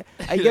 I mean,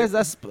 I guess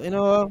that's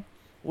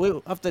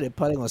after the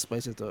party, gonna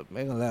spice it up.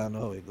 I gonna let her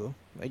know how it go.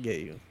 I get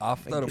you.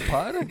 After the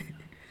pod?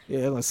 Yeah,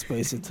 I'm gonna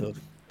spice it up.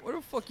 What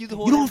the fuck you You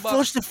holding don't back?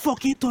 flush the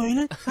fucking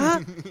toilet, huh?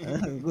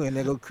 Go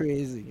and go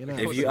crazy, you know.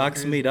 If you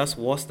ask me, that's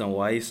worse than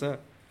why you said.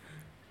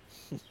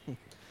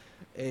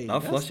 Hey,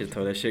 I'll flush it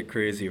till that shit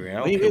crazy, man.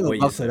 I We don't care go what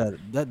you back to say.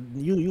 that.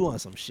 You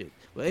want some shit.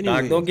 But Dog,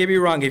 anyway, don't get me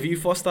wrong. If you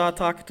first start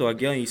talking to a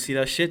girl and you see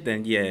that shit,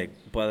 then yeah.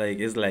 But like,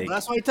 it's like,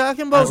 that's what you're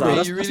talking about, As bro. I-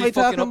 That's You what really you're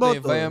fucking talking up the about,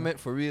 though. environment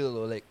for real,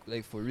 or like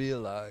for real,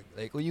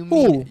 like what you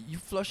Who? mean? You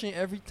flushing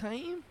every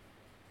time?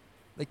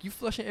 Like you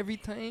flushing every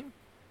time?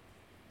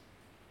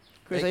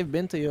 Chris, Like- I've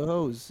been to your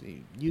house.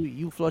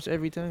 You flush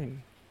every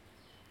time.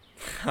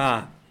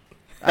 ha.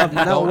 I'm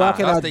not No,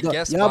 walking that's out the the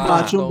guest your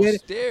bathroom bathroom, been,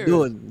 downstairs.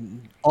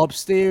 dude.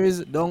 Upstairs,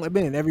 don't. I've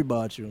been in every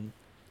bathroom.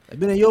 I've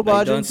been in your I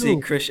bathroom don't see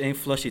too. Chris ain't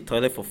flush his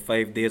toilet for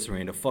 5 days,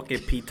 man. The fucking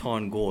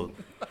P-ton goal.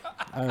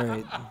 All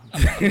right,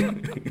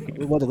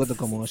 we're about to go to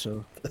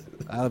commercial.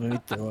 I'll make me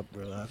throw up,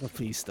 bro.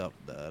 Please stop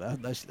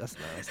that. That's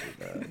nasty,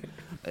 dog.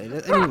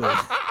 Anyway,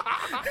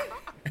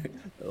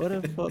 what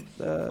the fuck,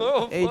 dog?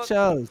 Oh, Hey, fuck.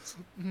 Charles.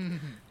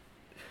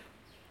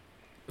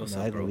 What's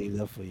Nah, I up, can bro? leave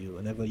that for you.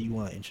 Whenever you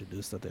want to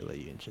introduce that, they let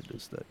you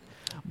introduce that.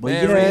 But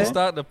Man, yeah,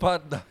 restart the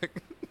pod, dog.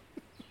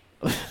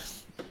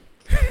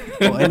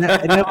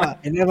 I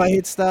never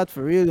hit start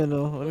for real, you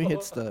know. Let me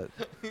hit start.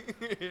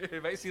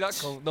 If I see that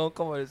don't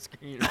come on the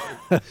screen.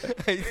 Right?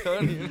 I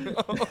don't even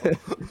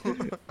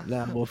know.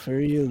 Nah, but for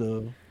real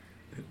though.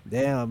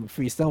 Damn,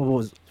 Freestyle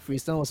was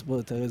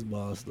supposed to tell his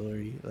ball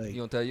story. Like, You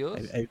gonna tell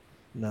yours?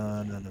 no.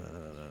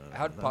 I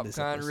had not this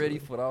popcorn ready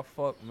episode. for that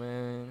fuck,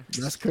 man.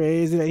 That's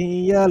crazy. Like,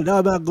 yeah,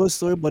 that'll be a good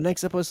story. But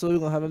next episode, we're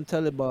gonna have him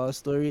tell the ball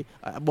story.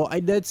 But I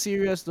dead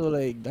serious though.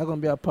 Like, that's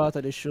gonna be a part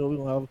of the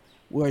show.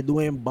 We're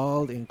doing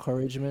ball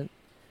encouragement.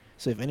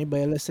 So if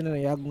anybody listening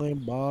and y'all going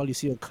bald, you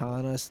see a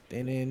corner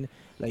standing,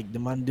 like the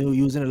man do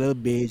using a little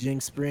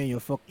Beijing spray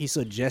and he's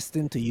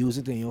suggesting to use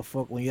it in your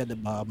fuck when you at the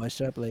barber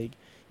shop, like,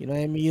 you know what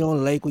I mean? You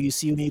don't like what you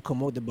see when you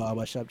come out the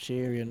barber shop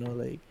chair, you know,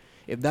 like,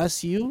 if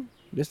that's you,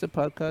 this the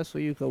podcast for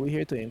you, because we're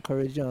here to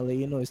encourage you and let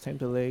you know it's time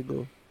to let it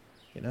go.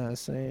 You know what I'm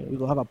saying? We're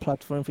gonna have a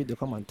platform for you to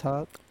come and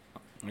talk.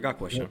 I got a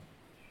question.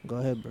 Go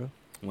ahead, bro.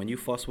 When you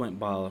first went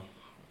ball,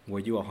 were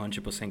you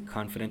 100%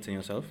 confident in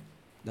yourself?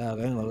 Dog,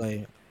 I ain't gonna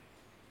lie.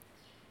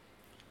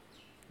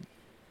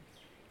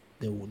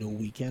 The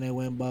weekend I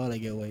went bald, I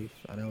get wife,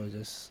 and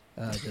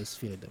I just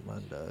feel the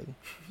man, dog.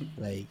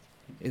 Like,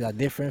 it's a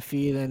different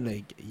feeling.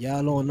 Like,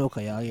 y'all don't know,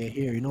 cause y'all get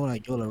here. You know when a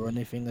girl run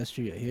their fingers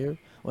through your hair?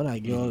 When a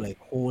girl like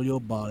hold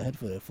your bald head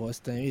for the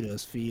first time, you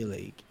just feel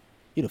like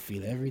you don't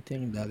feel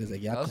everything, dog. It's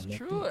like y'all That's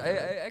connected. true. dog.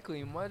 I could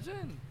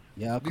imagine.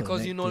 Y'all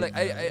Because you know, like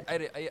connected,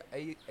 dog.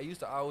 I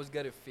used to always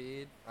get it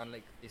fade and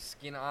like it's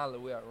skin all the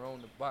way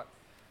around the back.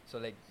 So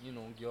like, you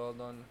know, girl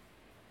done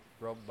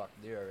rub back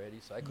there already.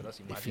 So I could just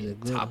It imagine feel the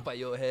good. top of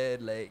your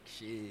head, like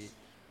shit.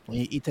 when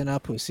you eating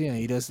that pussy and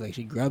you just like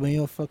she grabbing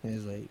your fucking,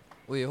 it's like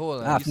Wait,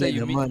 hold on. I You feel say like you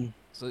the meet. man.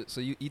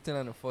 So you eating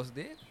on the first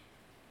date?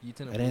 You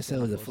eating a I didn't pussy say it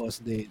on the was the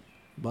first date? first date,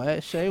 but I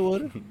sure I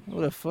would.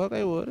 What the fuck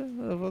I would?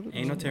 What the fuck?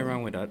 Ain't nothing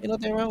wrong with that. Ain't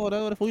nothing wrong with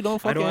that. What the fuck we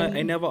don't I don't. I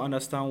fucking. never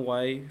understand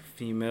why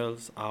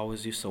females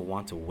always used to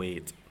want to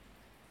wait.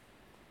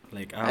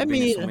 Like I I've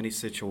been in so mean, many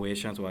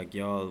situations where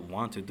girl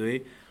want to do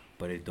it,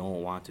 but they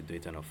don't want to do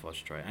it on the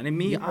first try. And in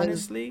me, you know,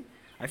 honestly,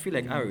 I feel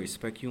like I mhm.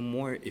 respect you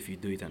more if you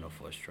do it on the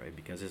first try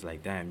because it's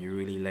like, damn, you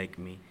really like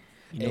me,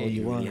 You know what Hey,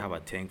 you you really want. have a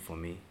thing for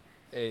me,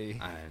 hey.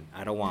 and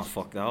I don't want to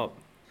fuck that up.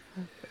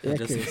 Yeah,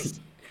 That's Chris.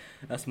 just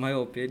that's my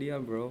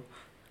opinion, bro.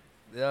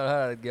 You ever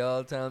had a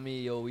girl tell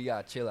me, yo, we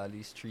gotta chill at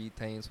least 3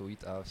 times for we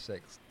to have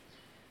sex.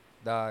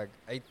 Dog,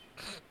 I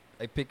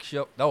picked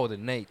you up. That was the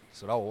night.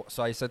 So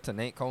I said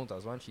tonight count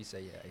as one. She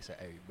said yeah. I said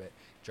I bet.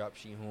 Drop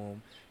she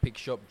home.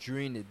 Pick you up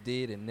during the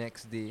day. The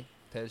next day.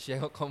 Tell she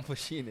I'll come for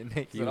she in the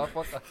night. So You-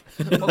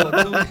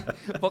 that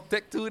fuck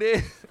take 2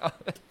 days. I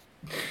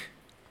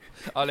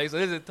was like, so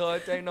this is the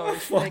third time now.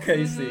 She's Fuck like,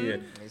 I say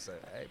it. I said,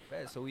 I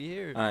bet. So we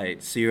here. All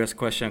right, serious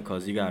question,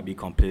 cause you gotta be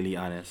completely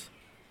honest.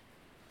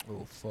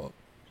 Oh fuck.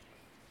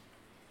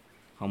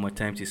 How much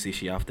times you see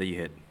she after you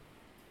hit?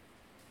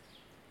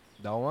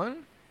 That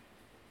one?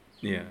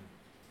 Yeah.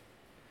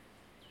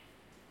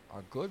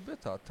 A good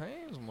bit of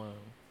times, man.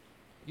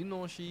 You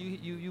know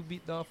you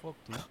beat that fuck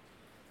too.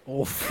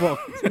 Oh fuck.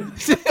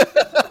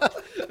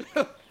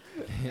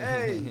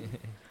 Hey.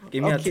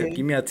 Give me a Okay. tip.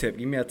 Give me a tip.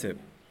 Give me a tip.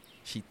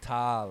 She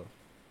tall.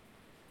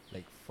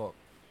 Like fuck.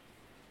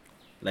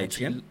 Light And she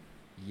skin. l-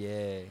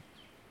 Yeah.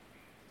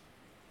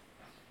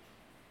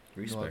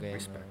 No Respect. again,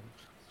 Respect. man.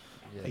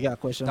 I Yeah. got a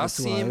question. That for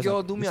two same hours.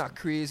 girl do me a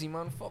crazy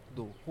man. Fuck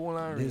though. Hold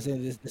on. This Ring.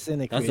 ain't this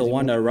ain't a That's crazy the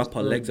one that woman wrap her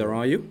story, legs bro.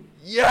 around you.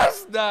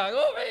 Yes, dog.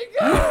 Oh my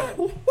god. I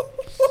was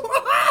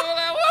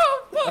like,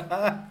 what the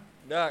fuck?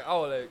 Dog,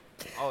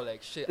 I was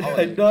like, shit. I was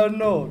like, don't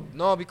know.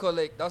 no, because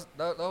like that's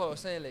what I was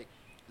saying.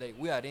 Like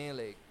we are in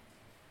like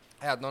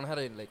I had done had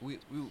it like we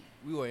were like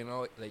we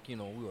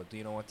were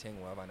doing our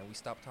thing whatever, and then we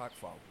stopped talking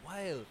for a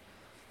while.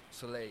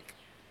 So like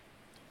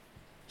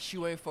she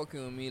went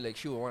fucking with me like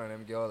she was one of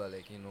them girls that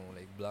like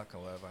like black or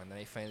whatever, and then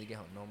I finally get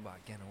her number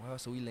again or whatever.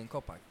 So we link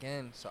up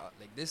again. So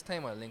like this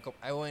time I link up,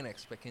 I wasn't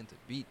expecting to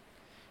beat.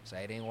 So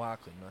I didn't walk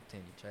with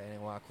nothing. I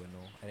didn't walk with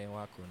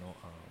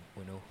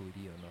no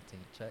hoodie or nothing.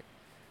 Check.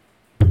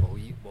 But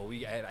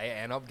I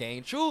end up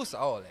getting through. So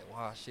I was like,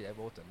 wow, shit, I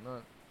about to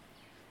nut.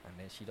 And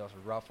then she just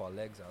wrap her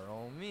legs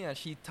around me, and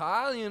she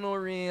tall,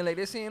 Rain. Like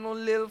this ain't no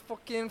little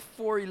fucking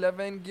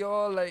 4'11"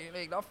 girl. Like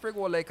that frig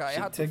was like I She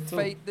had to thick too.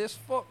 fight this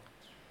fuck.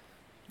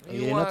 Oh, You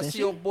you ain't wanna nothing see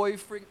your shit? boy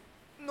frig?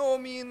 No,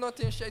 me ain't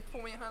nothing. She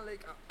put my hand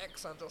like an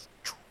X and just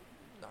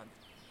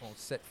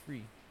set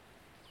free.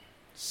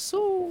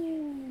 So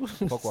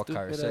Fuck what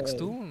car stupid sex ass.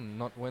 too,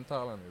 not went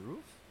all on the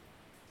roof.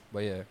 But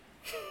yeah,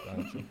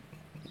 that's true.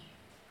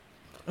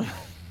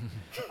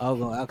 I was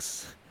gonna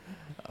ask.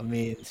 I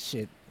mean,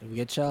 shit. If we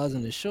get Challz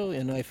on the show,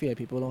 I feel like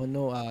people don't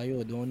know.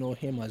 Don't know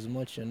him as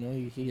much.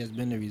 He has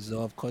been the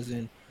resolved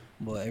cousin,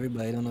 but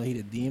everybody don't know he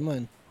the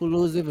demon. Who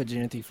lose the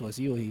virginity first?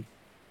 You or he?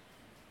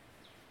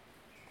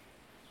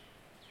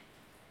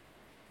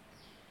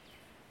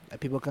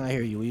 People can't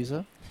hear you,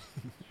 Isa.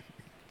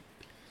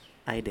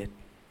 I did.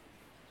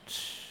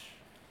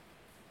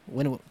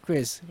 When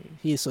Chris,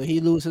 he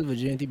lose his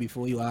virginity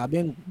before you. I've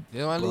been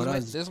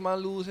brothers. This man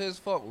lose his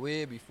fuck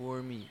way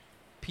before me.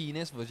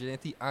 Penis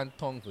virginity and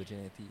tongue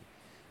virginity.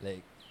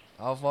 Like,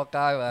 oh fuck,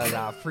 I was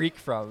a freak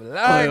from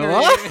line.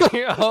 what?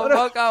 Oh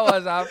fuck, I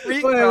was a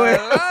freak Wait, from wait.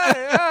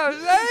 line. I'm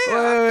saying, Wait,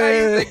 I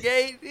wait, used to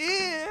gate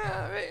in.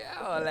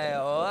 I was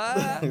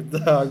like,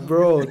 what? Dog,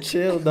 bro,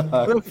 chill, What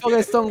dog. the fuck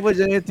is tongue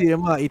virginity?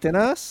 Am I eating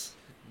us?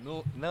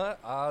 No,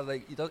 I was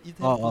like, eating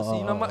Oh,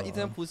 pussy. oh.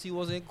 Eating pussy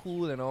wasn't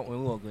cool and all when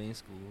we were going to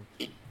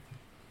school.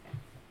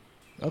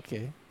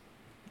 Okay.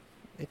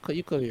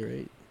 You could be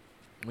right.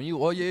 When you,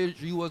 what your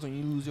age you was when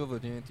you lose your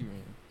virginity,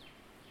 man?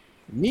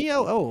 Me, I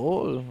was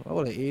old. I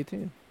was like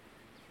 18.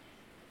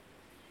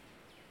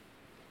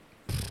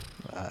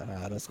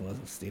 I just gonna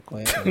stay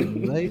quiet. I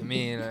Like,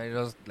 mean, I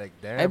just like,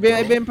 damn, I've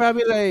bro. been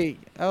probably like,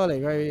 I was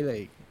like very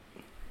like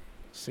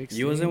 16.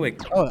 You wasn't with.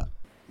 Oh,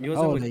 You I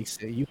wasn't was with. like,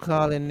 say, you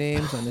calling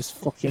names on this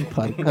fucking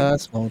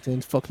podcast,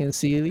 Mountain fucking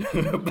Sealy?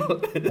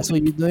 That's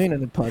what you doing on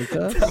the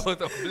podcast? What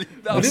the bleep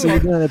That's what you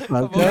doing on the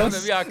I'm gonna be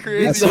podcast? a That's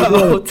crazy. what you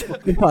doing on out. the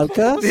fucking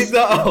podcast? Leave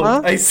that out.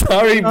 Huh? I'm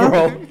sorry, Huh?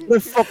 bro. What the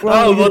fuck I'm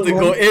wrong about with to you,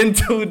 go man?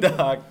 into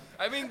dog.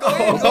 I mean, go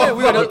ahead.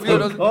 We were just I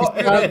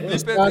bleep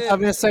started it in.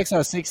 having sex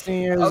at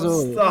 16 years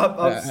old.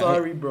 I'm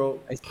sorry, bro.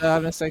 I started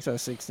having sex at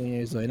 16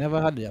 years old. I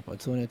never had the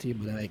opportunity,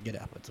 but then I get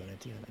the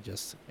opportunity, and I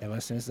just ever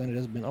since then it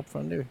has been up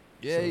from there.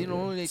 Yeah, So,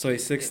 like, So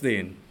he's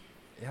 16.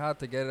 It had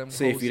to get him.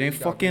 So if you didn't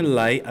fucking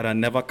lie, I'd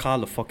never call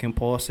the fucking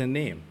person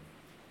name.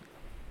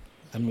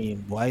 I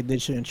mean, why they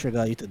shouldn't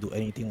trigger you to do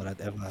anything like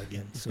that ever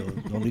again? So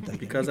don't do it again.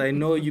 Because I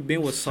know you've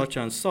been with such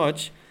and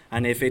such,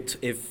 and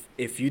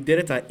if you did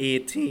it at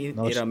 18,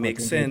 No, she it'll make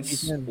wasn't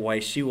sense 18. why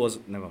she was.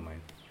 Never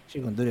mind. She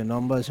gonna do the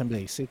numbers and be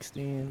like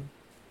 16.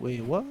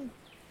 Wait, what?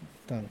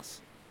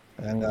 Thanks.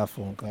 I ain't got a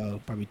phone call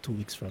probably 2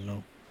 weeks from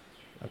now.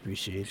 I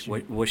appreciate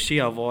you. Was she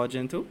a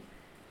virgin too?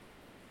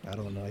 I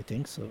don't know. I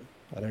think so.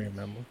 I don't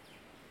remember.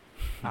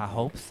 I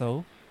hope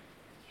so.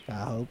 I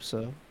hope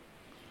so.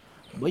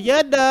 But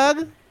yeah,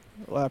 dog.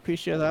 Well, I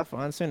appreciate that for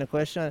answering the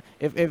question.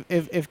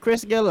 If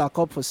Chris get locked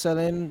up for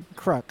selling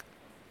crack,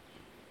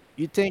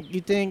 you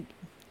think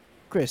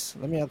Chris?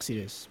 Let me ask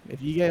you this: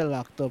 if you get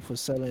locked up for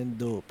selling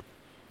dope,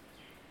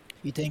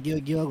 you think your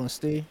girl gonna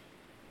stay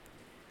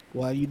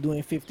while you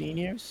doing 15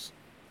 years?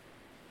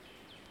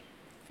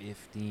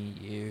 15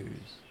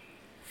 years.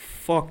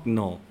 Fuck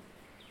no.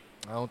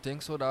 I don't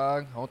think so,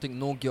 dog. I don't think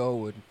no girl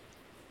would.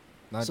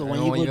 Not, So I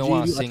when you don't go even jail,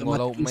 want to you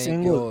single out automatically my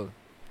single. girl.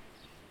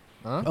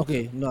 Huh?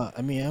 Okay, no,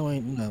 I mean I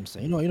ain't. You know what I'm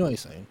saying? You know what I'm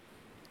saying?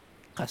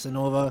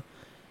 Casanova,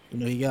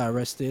 he got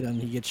arrested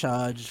and he get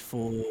charged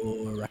for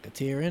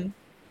racketeering.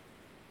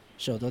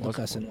 Shout out to What's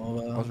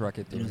Casanova. what's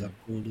He's a racketeering?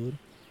 cool dude.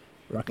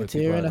 For the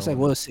people Racketeering, that that's don't like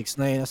know. what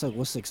 6ix9ine. That's like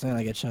what 6ix9ine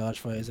I get charged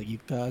for. It's like you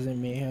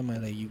causing mayhem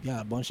and like you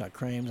got a bunch of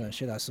crimes and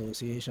shit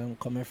association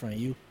coming from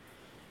you.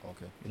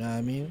 Okay. You know what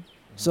I mean?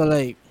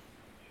 Mhm.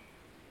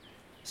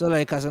 So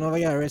like Casanova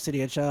got arrested, he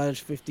get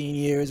charged 15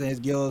 years, and his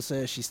girl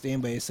says she's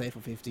staying by his side for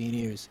 15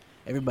 years.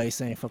 Everybody's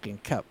saying fucking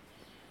cap.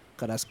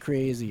 Cause that's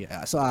crazy.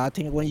 So I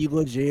think when you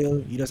go jail,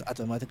 you just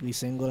automatically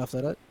single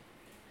after that.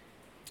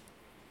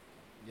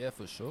 Yeah,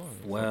 for sure.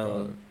 Fuck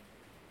all. Well,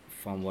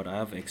 from what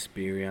I've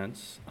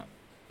experienced,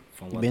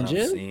 from You what been I've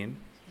jail? seen,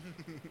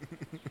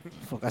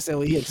 Fuck, I said,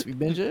 well, you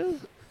been jail?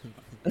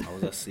 I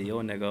was a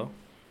CEO nigga.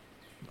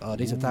 Oh,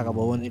 they used to talk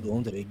about when they go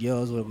home to the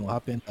girls, what's gonna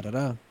happen, da da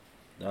da.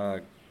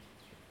 Dog,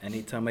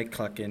 anytime I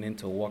clock in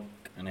into work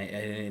and I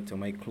edit into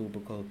my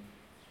cubicle,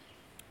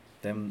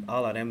 them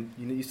all of them,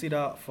 you see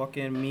that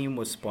fucking meme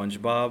with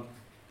SpongeBob?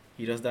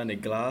 He just done the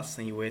glass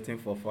and he waiting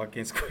for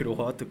fucking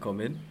Squidward to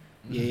come in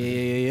Yeah,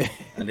 yeah, yeah,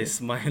 and they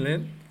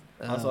smiling.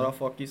 yeah. That's what the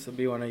fuck used to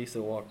be when I used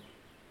to work.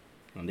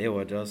 And they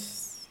were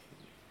just,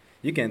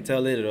 you can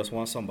tell they just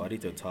want somebody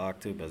to talk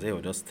to because they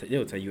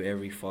will tell you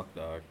every fuck,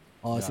 dog.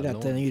 Oh, Yeah, see that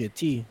alone. telling you the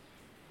tea.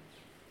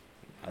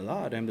 A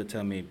lot of them to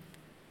tell me,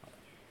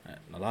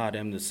 a lot of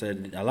them that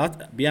said,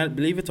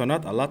 believe it or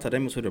not, a lot of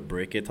them sort of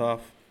break it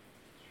off.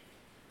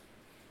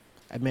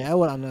 I mean, I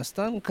would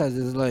understand because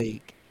it's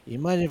like,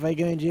 imagine if I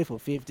go in jail for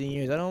 15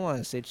 years. I don't want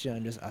to sit here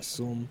and just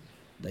assume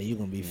that you're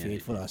gonna be Yeah,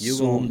 faithful. you Assume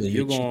gon' that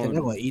you you cheated.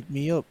 They're gon' gonna eat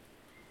me up.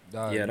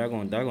 Dog. yeah, they're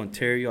gonna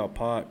tear you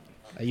apart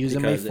I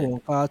using my because phone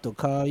call to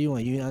call you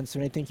and you ain't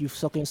answering. I think you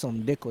sucking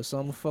some dick or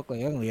some fuck.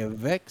 Like, I'm gonna get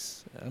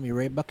vexed. I'll be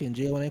right back in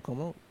jail when I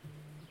come out.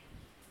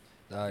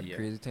 Dog. yeah,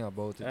 Crazy thing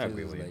about it I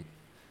agree is with you. like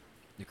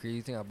the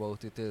crazy thing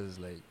about it is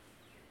like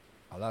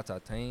a lot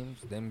of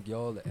times them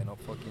girls end up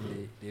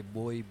fucking they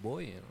boy,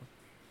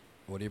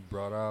 or they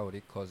brother or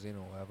they cousin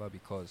or whatever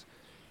because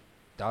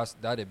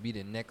that'd be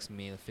the next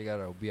male figure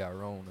that'll be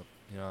around.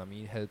 You know what I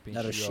mean? Helping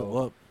That'll she show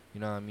out. up.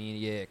 You know what I mean?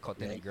 Yeah,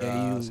 cutting the Like,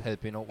 yeah, grass,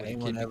 helping out I with the ain't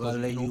kid gonna ever because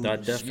let you.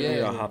 That definitely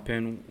yeah,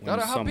 happen when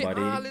that'll happen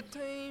somebody, all the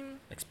time.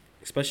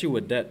 especially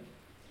with that.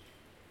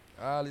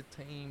 All the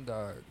time,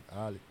 dog.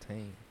 All the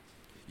time.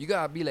 You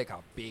gotta be like a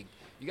big.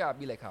 You gotta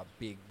be like a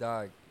big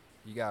dog.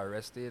 You got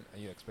arrested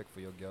and you expect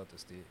for your girl to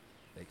stay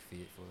like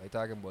faithful. Like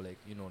talking about like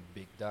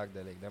big dog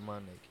that like that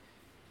man like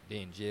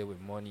they in jail with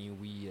money,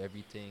 weed,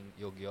 everything.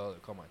 Your girl will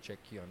come and check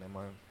you and that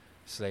man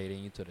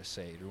sliding you to the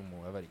side room or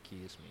whatever the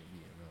case may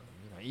be.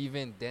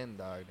 Even then,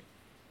 dog,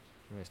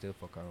 you may still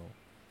fuck around.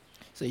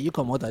 So you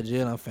come out of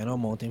jail and find out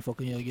mountain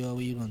fucking your girl.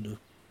 What you gonna do?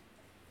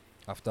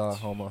 After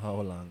how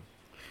long?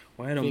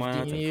 Why the man 15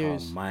 have to call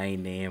years. my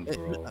name,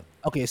 bro?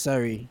 Okay,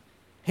 sorry.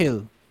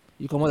 Hill.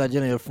 You come out of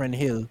jail and your friend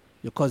Hill,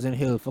 your cousin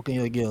Hill, fucking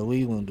your girl. What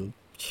you gonna do?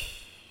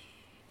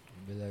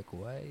 Be like,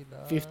 why,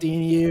 dog?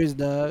 15 years,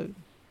 dog.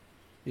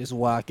 Just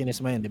walking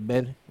this man in the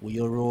bed with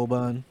your robe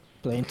on,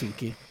 playing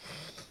 2K.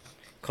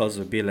 Cause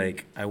it'd be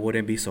like, I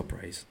wouldn't be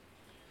surprised.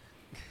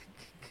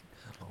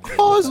 I'll be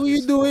like, look Cuz, at what you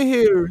this doing fuck.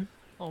 here?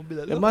 I'll be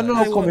like, The look man at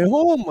not this. coming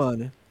home,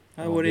 man.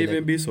 I I'll wouldn't be like,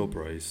 even be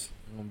surprised.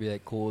 I'm gonna be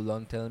like, Cole,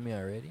 don't tell me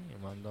already. Your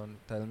man don't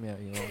tell me,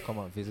 come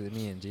and visit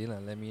me in jail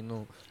and let me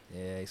know.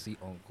 Yeah, I see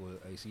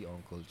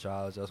Uncle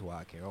Challz just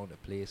walking around the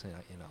place in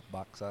a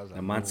boxers.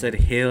 The man said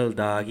Hill,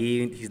 dog.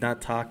 He's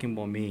not talking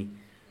about me.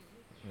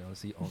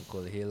 See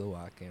Uncle Hill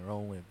walking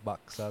around with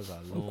boxers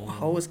alone.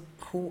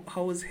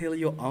 How is Hill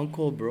your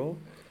uncle, bro?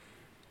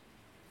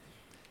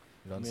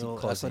 You don't You see know,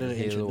 that's how cousin they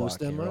Hill introduce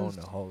walking them around as.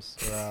 the house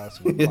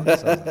with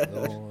boxers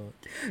alone.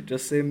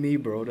 Just say me,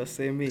 bro. Just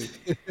say me.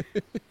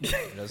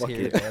 Fuck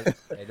it.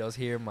 I just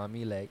hear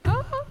mommy like,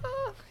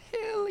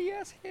 Hill,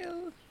 yes,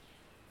 Hill.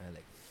 I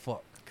like,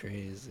 fuck.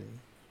 Crazy.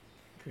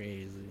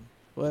 Crazy.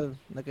 Well,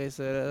 like I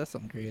said, that's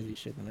some crazy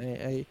shit.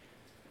 And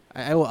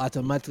I will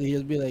automatically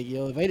just be like,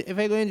 yo, if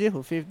I go in jail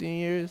for 15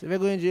 years, if I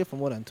go in jail for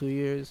more than 2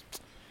 years,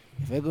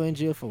 if I go in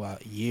jail for a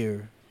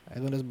year, I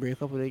gonna just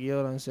break up with a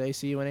girl and say, I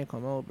see you when I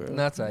come out, bro.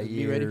 Not a Just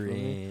be ready year for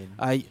me.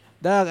 in.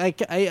 Dog, I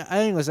ain't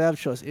gonna say I have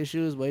trust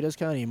issues, but I just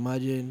can't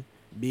imagine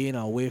being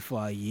away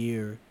for a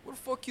year. What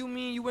the fuck you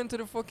mean? You went to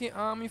the fucking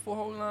army for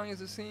how long? Is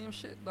the same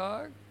shit,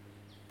 dog?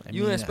 I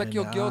You mean, expect in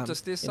your the girl to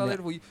stay in the,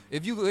 solid for you.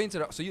 If you go into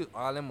the so you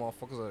all them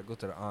motherfuckers that go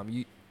to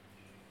the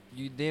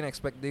you didn't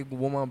expect the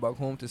woman back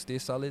home to stay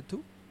solid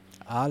too.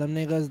 all them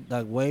niggas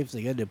that wives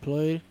they get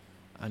deployed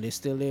and they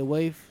still their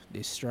wife,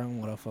 they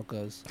strong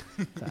motherfuckers.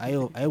 'Cause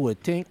I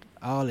would think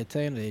all the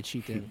time they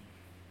cheating.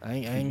 I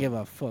ain't give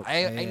a fuck.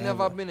 I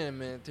never been in the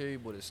military,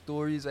 but the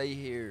stories I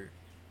hear,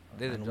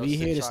 they're And we just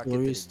to hear the chalk it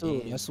to the stories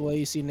too. game. That's why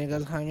you see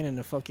niggas hanging in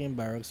the fucking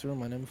barracks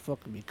room and them fuck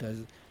because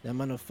them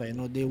man find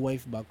out their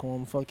wife back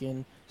home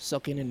fucking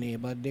sucking the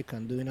neighbor dick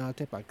and doing all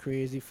type of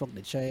crazy fuck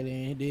the child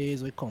in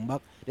days. They come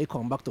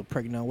back to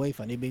pregnant wife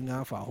and they been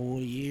gone for a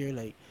whole year.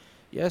 Like,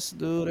 yes,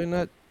 dude, they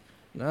not.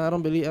 No, I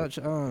don't believe.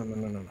 Oh,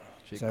 no.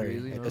 Shit Sorry,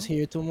 crazy, I no? just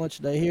hear too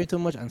much. I hear too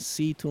much and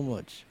see too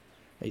much.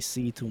 I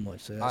see too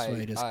much, so that's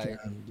why I just I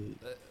can't do.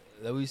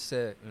 Like we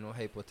said,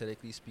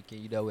 hypothetically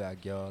speaking, either way a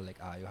girl, like,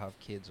 you have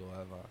kids or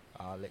whatever,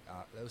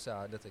 let's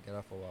say they're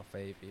together for about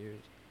 5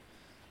 years,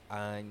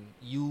 and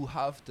you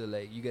have to,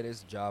 like, you get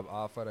this job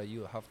offer that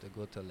you have to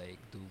go to, like,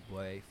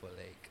 Dubai for,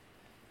 like,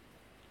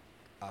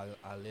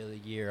 a little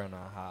year and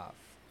a half,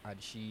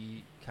 and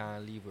she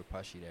can't leave with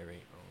Pashi there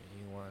right now.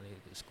 You want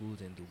the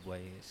schools in Dubai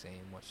ain't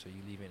saying much, so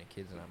you leaving the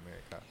kids in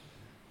America.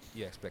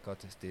 You expect her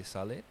to stay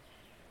solid?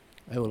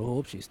 I will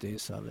hope she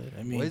stays solid.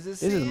 I mean, Well, it's the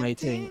this is same my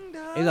thing. thing,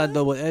 It's a dog.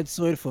 double-edged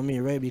sword for me,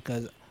 right?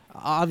 Because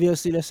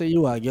obviously, let's say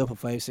you are a girl for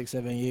 5, 6,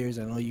 7 years,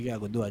 and all you gotta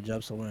go do a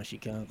job somewhere and she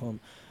can't come.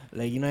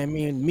 Like, you know what I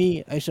mean?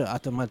 Me, I should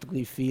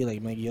automatically feel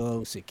like my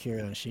girl secure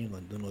and she ain't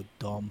gonna do no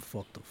dumb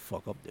fuck to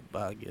fuck up the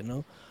bag, you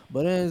know?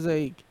 But then it's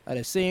like, at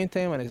the same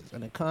time, and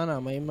the corner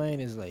of my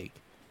mind is like,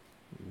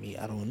 me,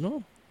 I don't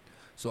know.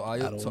 So I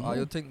don't are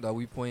you know. think that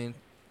we point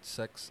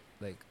sex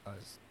like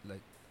as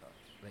like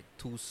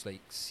too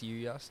like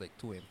serious, like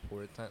too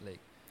important, like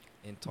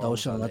in Thou terms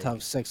shalt of not like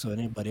have sex with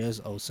anybody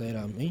else outside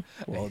of me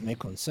without my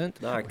consent.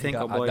 Dog, we think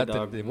got about add it, that to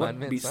dog. the What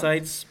demandments, huh?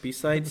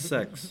 besides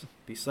sex,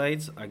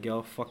 besides a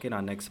girl fucking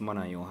her next man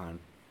on your hand,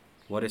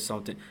 what is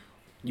something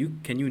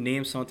you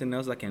name something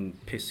else that can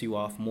piss you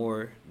off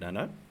more than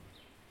that?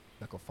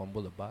 Like a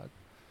fumble the bag.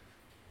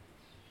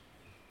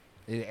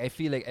 I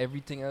feel like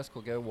everything else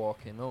could get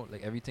walking out,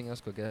 like everything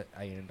else could get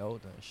ironed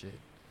out and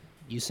shit.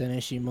 You sending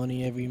she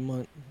money every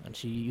month, and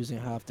she using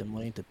half the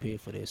money to pay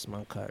for this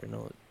man car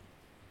note.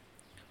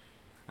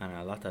 And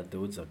a lot of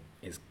dudes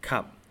is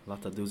cap. A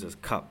lot of dudes is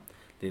cap.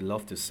 They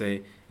love to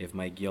say, if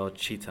my girl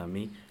cheat on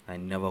me, I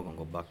never gonna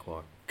go back to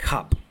her.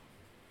 Cap.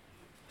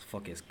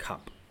 Fuck is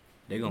cap.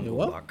 They gonna You go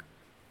what? back.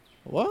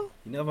 What?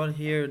 You never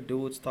hear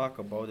dudes talk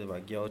about if a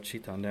girl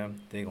cheat on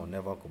them, they gonna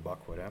never go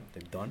back with them.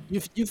 They done. You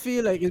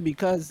feel like it's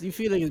because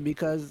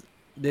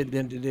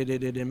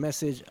the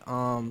message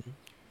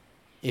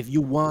if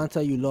you want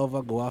her, you love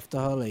her, go after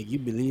her, like you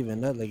believe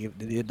in that. Like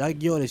if that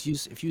girl is you,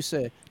 if you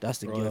say that's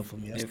the Bro, girl for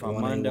me, that's if the a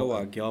one I man that want. with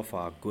a girl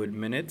for a good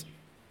minute,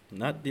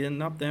 not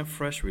them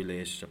fresh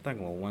relationship. I'm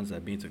talking about ones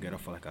that been together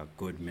for like a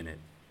good minute.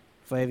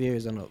 5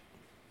 years and up,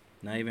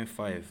 Not even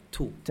 5,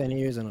 2, 10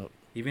 years and up.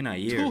 even a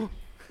year.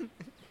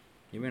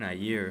 Even a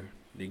year,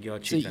 the girl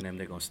So cheat on them,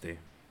 they gonna stay.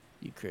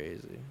 you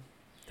crazy.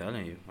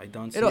 Telling you, I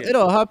don't see It'll it.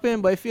 it'll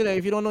happen, but I feel like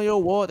if you don't know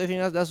your worth, I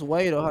think that's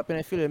why it'll happen.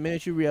 I feel like the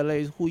minute you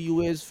realize who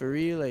you is for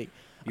real, like,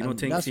 You don't and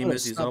think that's what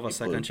females stop deserve a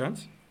second people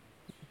chance?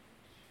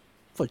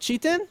 for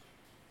cheating.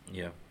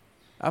 Yeah.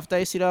 After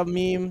I see that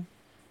meme,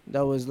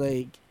 that was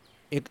like,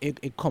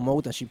 it come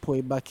out and she put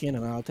it back in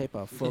and all type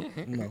of fuck.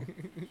 No,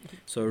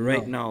 So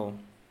right no. now,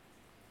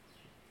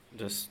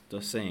 just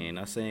saying,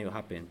 not saying it'll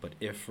happen, but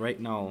if right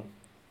now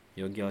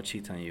your girl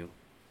cheat on you,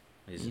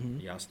 is Mm-hmm.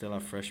 y'all still a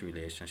fresh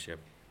relationship?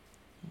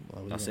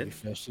 Well, we That's gonna be it.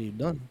 freshly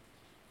done.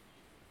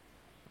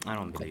 I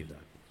don't Cut, believe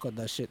that. cut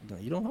that shit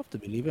down. You don't have to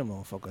believe it,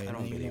 motherfucker. I You know,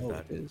 don't you know believe how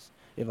that. it is.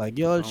 If a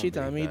girl I don't cheat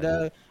on believe me, that.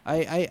 that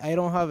I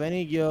don't have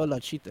any girl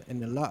that cheat in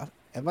the last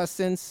ever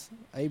since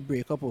I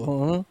break up with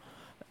her.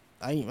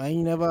 I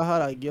ain't never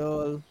had a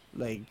girl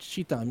like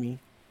cheat on me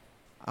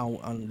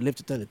and live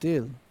to tell the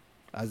tale.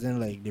 As in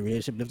like the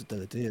relationship live to tell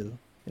the tale.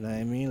 You know what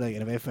I mean? Like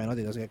and if I find out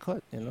they just get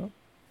cut, you know?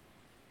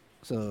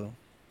 So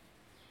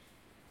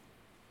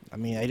I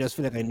mean I just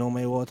feel like I know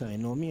my worth and I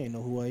know me, I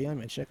know who I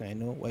am, I check, I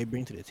know what I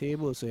bring to the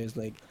table. So it's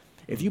like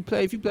Hmm. if you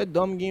play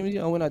dumb games, you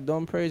know, win a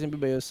dumb prize and be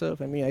by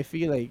yourself. I mean I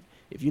feel like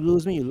if you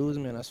lose me, you lose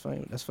me and that's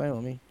fine. That's fine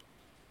with me.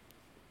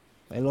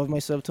 I love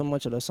myself too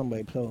much to let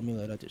somebody play with me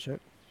like that to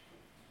check.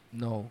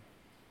 No,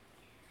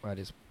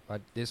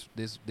 this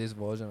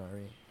version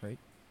already, right?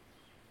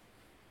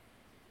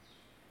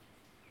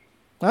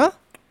 Huh?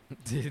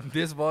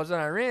 This version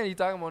already. You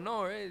talking about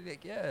no, right?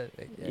 Like yeah,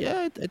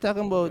 Yeah, I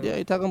talking about Well,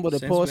 I talking about the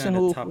since we're person on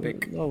the who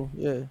topic no,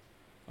 yeah.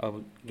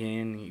 of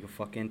getting your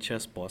fucking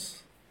chest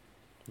bust,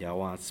 y'all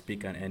want to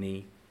speak on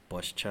any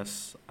bust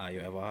chest you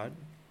ever had?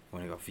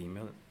 When you got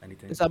female,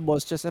 anything? It's a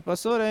boss chess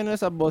episode. I know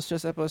it's a boss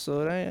chess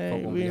episode.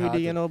 Fuck when We we really,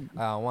 had you to. know,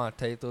 I want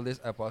to title this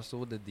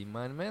episode the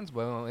Demandments,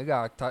 but we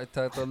got to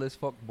title this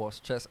fuck boss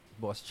chess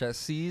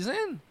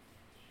season.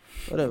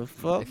 what the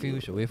I fuck. feel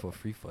we should wait for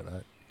free for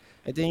that.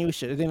 I think you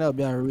should. I think that'll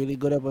be a really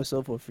good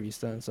episode for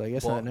freestyle. So I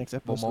guess in the next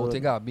But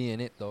Mountain episode. gotta be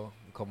in it though.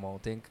 Cause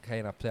Mountain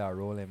kind of play a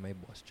role in my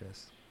boss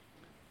chess.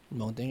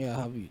 One thing I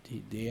have you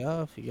day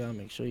off, you gotta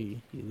make sure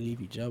you leave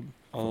your job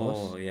for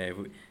Oh us. yeah,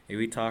 if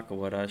we talk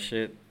about that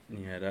shit,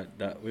 yeah,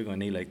 that we're gonna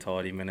need like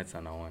 30 minutes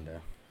on that one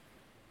there.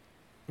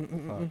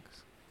 Mm-mm-mm.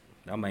 Facts.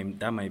 That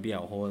might be a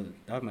whole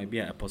that might be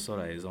an episode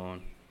of his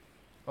own.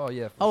 Oh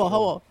yeah, for How sure.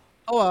 how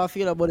how I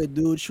feel about a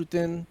dude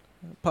shooting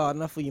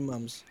partner for your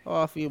moms?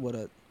 How I feel about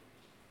that?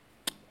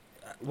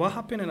 What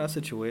happened in that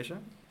situation?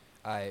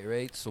 Alright,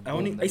 right. So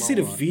boom, I them see a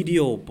the what?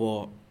 video,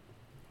 but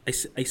I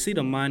see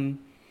the man,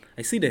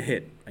 I see the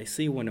hit. I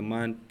see when the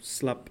man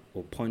slap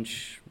or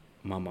punch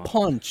mama,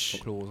 For Punch.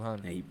 close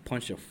hand. and he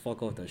punch the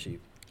fuck out of she.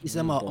 He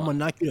said, I'm But gonna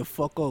knock you the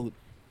fuck out.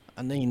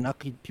 And then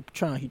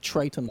he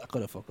tried to knock her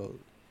the fuck out.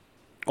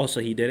 also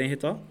he didn't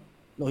hit her,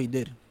 No, he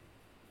did.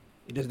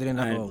 He just didn't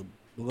knock her and out.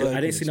 But go I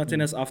ahead, didn't Chris, see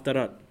nothing explain. else after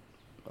that.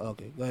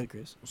 Okay, go ahead,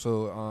 Chris.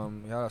 So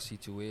we had a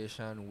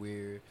situation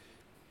where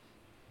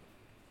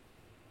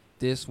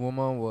this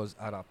woman was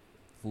at a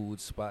food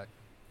spot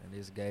and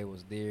this guy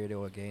was there. They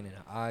were getting in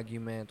an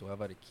argument,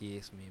 whatever the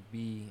case may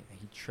be, and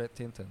he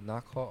threatened to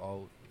knock her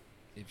out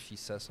if she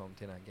said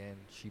something again.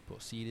 She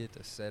proceeded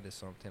to say the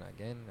something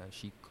again, and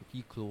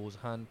he closed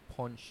hand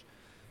punched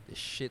the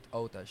shit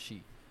out of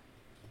she.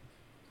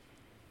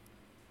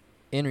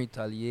 In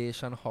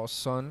retaliation, her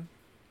son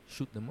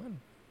shoot the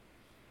man.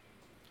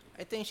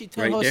 I think she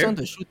tell Right her son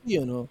there. to shoot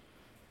you.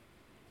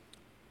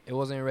 It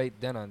wasn't right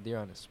then and there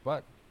on the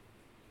spot,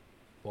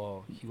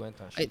 but he went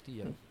and I shoot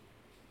her.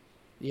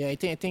 Yeah, I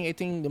think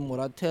the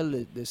mother tell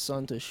the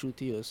son to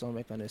shoot you or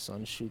something, and the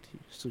son shoot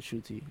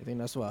you. I think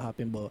that's what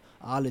happened. But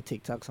all the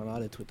TikToks and all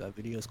the Twitter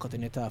videos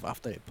cutting it off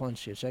after the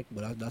punch, you check.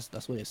 But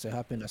that's what they say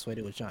happened. That's why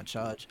they were trying to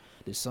charge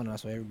the son.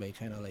 That's why everybody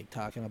kind of like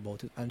talking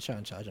about it and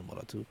trying to charge the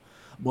mother too.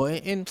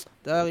 But in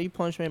that you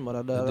punch my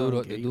mother, The that I dude,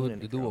 don't the care. You win in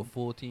dude, the the dude was crowd.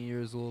 14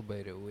 years old,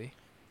 by the way.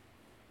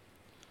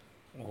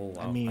 Oh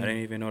I wow, I mean,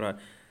 didn't even know that.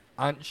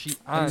 And she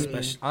I and mean,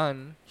 Especially,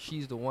 and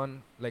she's the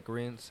one, like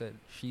Rain said.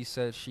 She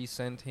said she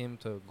sent him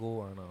to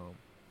go and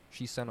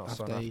she sent her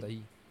son after after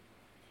he.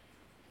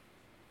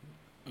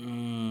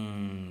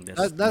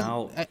 that's that's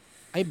now.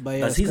 I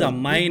Cause biased he's a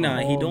because this my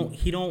minor. home.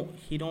 He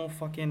don't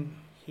fucking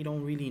he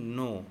don't really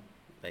know,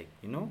 like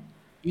you know.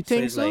 You So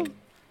think it's like, so?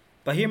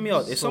 but hear me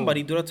out. If So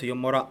somebody do that to your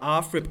mother,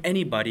 off rip,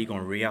 anybody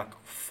gonna react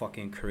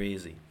fucking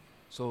crazy.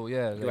 so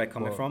yeah, You where I like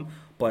coming but from?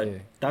 But yeah,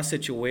 that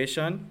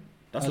situation,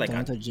 that's I like don't a.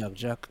 want to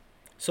Jack.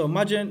 So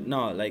imagine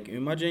no, like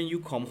imagine you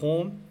come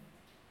home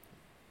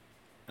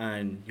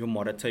and your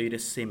mother tell you the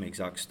same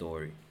exact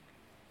story.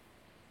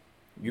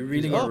 You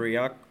He's really gonna up.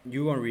 react?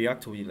 You gonna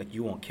react to it like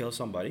you want to kill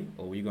somebody,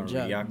 or you gonna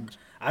Jack, react?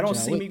 I don't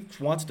see Jack. me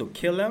wants to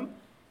kill them,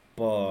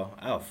 but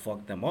I'll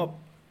fuck them up.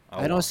 I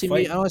want to I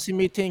fight. don't see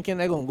me thinking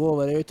they're gonna go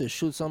over there to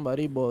shoot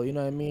somebody, but you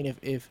know what I mean.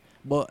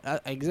 But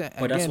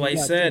But that's again, why we I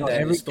gotta think said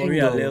of the story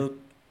everything a though. little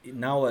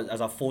now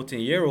as a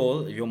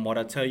 14-year-old, if your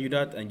mother tell you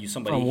that and you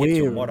somebody From hit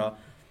your where? mother,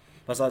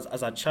 but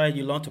as a child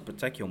you learn to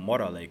protect your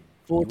mother, like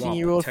you want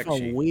to 14-year-old protect from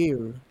she.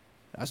 where?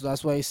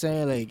 That's why he's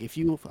saying like if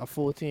you a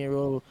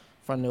 14-year-old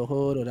from the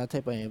hood or that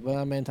type of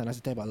environment and that's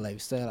the type of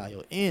lifestyle that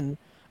you're in,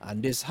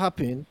 and this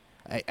happen,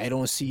 I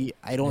don't see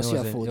a it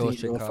was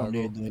 14-year-old from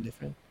there Chicago. doing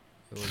different.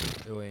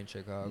 It was in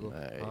Chicago.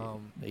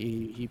 Like,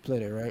 he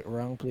played it right,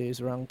 wrong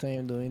place, wrong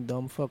time, doing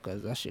dumb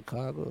fuckers. That's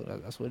Chicago.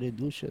 That's where they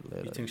do shit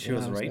You like, think she you know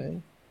what was I'm right?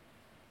 saying?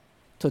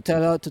 To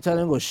tell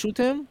him go shoot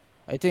him,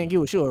 I think he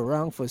was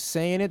wrong for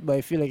saying it, but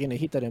I feel like in the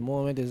heat of the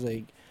moment, it's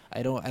like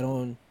I don't,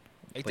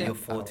 I But think you're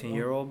I don't know.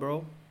 14-year-old,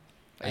 bro.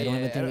 I don't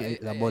even think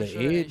it's about the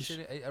age.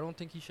 I don't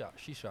think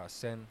she should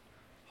send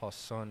her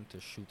son to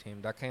shoot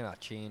him. That kind of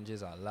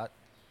changes a lot,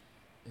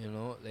 you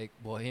know. Like,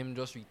 but him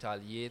just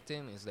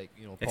retaliating is like,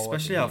 power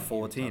to Especially at him. He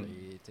 14.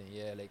 retaliating,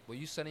 yeah. Like, but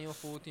you sending your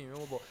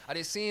 14-year-old, but at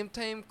the same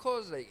time,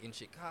 cause like in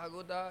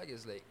Chicago, dog,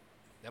 is like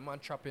them man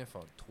trapping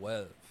from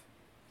 12.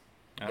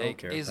 I don't Like,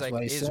 care. it's That's like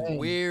what he's it's saying.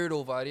 weird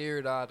over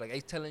there, dog. Like I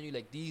telling you,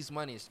 like these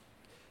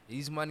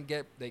man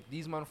get like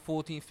these man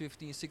 14,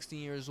 15, 16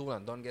 years old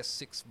and don't get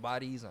 6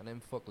 bodies and them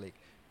fuck like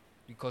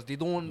because they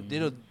don't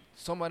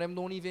some of them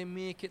don't even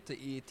make it to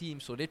 18,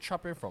 so they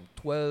trapping from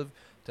 12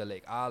 to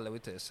like all the way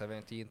to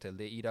 17 till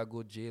they either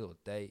go jail or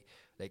die.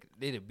 Like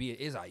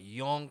it's a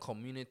young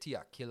community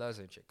of killers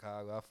in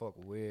Chicago. I fuck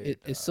weird.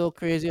 It's so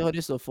crazy how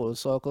this a full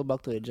circle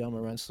back to the John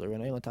Moran story.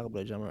 And I ain't gonna talk about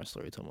the John Moran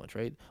story too much,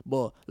 right?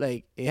 But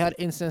like it had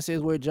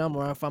instances where John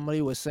Moran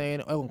family was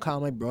saying, I gonna call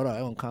my brother, I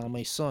gonna call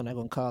my son, I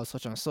gonna call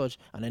such and such,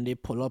 and then they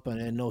pull up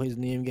and then know his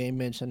name getting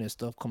mentioned and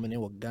stuff coming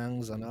in with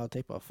gangs and all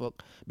type of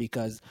fuck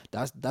because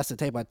that's the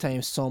type of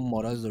time some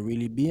mothers will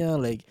really be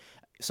on. Like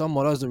some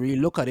mothers will really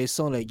look at his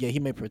son like, yeah, he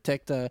may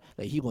protect her,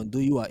 like he gonna do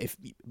you if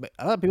but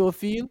a lot of people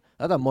feel,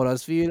 a lot of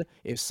mothers feel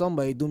if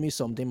somebody do me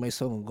something, my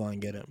son gonna go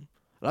and get him.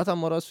 A lot of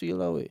mothers feel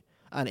that way.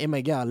 And it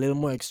might get a little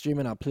more extreme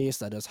in a place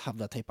that does have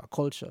that type of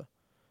culture.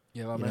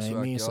 You ever You know mess what I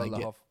with a mean? So girl I that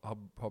get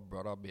her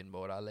brother been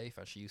about her life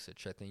and she used to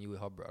threaten you with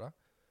her brother?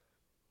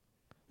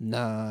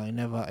 nah, I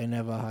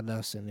never had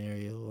that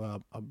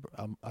scenario.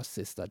 A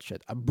sister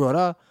threat, a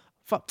brother.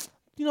 Fuck.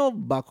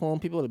 back home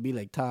people to be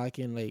like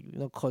talking, like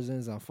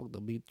cousins and fuck,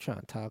 they'll be trying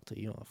to talk to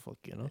you and fuck,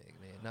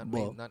 Like,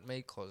 But not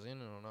my cousin,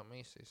 not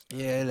my sister.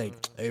 yeah, like,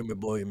 hey, my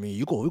boy, man,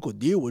 you could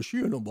deal with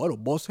she, but I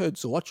don't boss head,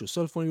 so watch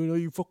yourself when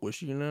you fuck with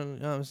she, you know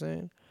what I'm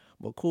saying?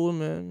 But cool,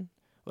 man.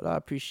 But I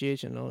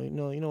appreciate you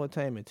know what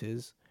time it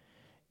is.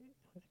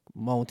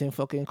 Mountain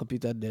fucking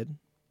computer dead.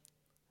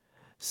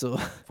 So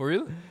For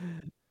real?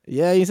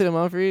 yeah, you see the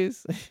mount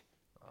freeze.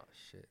 Oh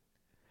shit.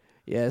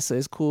 Yeah, so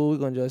it's cool. We're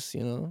gonna just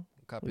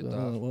Cap we're it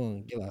gonna, off. we're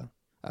gonna give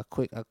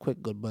a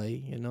quick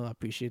goodbye. I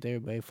appreciate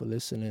everybody for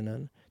listening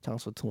and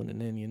thanks for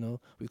tuning in.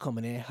 We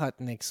coming in hot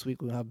next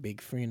week. We'll have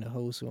Big Free in the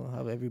house. We'll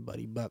have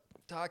everybody back.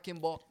 Talking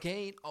about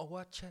gain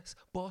our chest,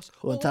 boss.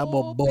 We're gonna talk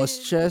about boss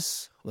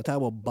chess. We're gonna talk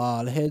about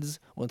ball heads.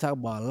 We're gonna talk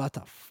about a lot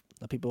of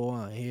the people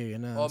want to hear. You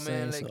know what Oh I'm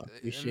man, saying? So like I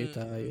appreciate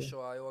that. let me Yeah.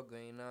 show you what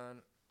going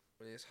on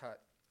with this hat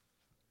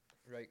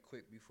right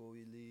quick before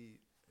we leave.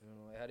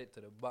 I had it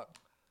to the back.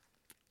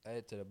 I had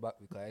it to the back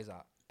because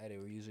I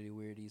don't usually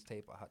wear these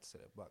type of hats to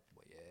the back.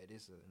 But yeah,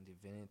 this is a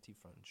divinity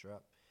from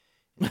drop.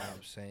 You know what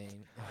I'm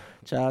saying?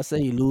 Charles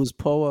said he lose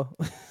power.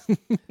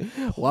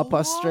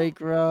 Wappa Power? strike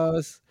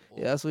Ross.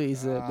 Yeah, Oh that's what he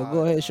said. But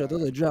go God! ahead, shout out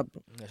the drop.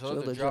 Yeah, shout Shout out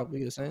out to the drop. drop. What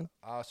you saying?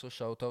 I also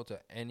shout out to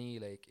any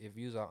like if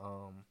you's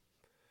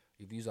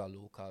a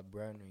local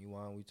brand and you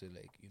want we to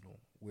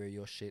wear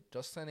your shit,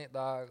 just send it,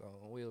 dog.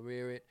 We'll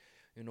wear it.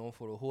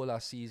 For the whole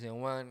of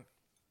season 1,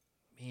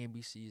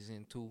 maybe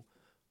season 2,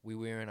 we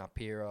wearing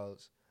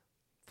apparels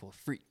for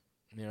free.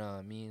 You know what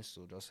I mean?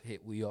 So just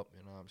hit we up.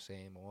 You know what I'm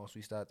saying? But once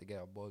we start to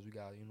get a buzz, we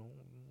got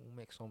we'll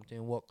make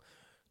something work.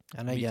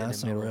 And I Meet in got the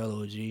some middle.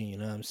 real OG, you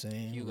know what I'm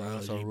saying? You Real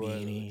got some OG royal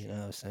beanie, you know OG.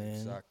 what I'm saying?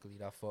 Exactly.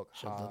 That fuck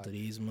Shout out to hard.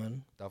 these,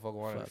 man. That fuck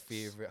one of the Facts.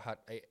 favorite hot.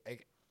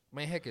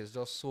 My heck is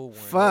just so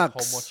worn out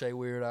how Facts. much I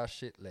wear that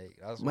shit. Like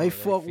that's one My of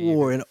my fuck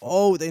war favorite. and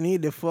oh, they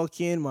need the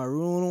fucking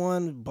maroon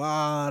one.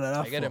 Bah, that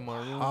I get a fuck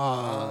maroon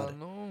one. hard.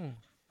 No.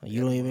 I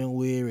You get don't a even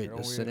wear I it. don't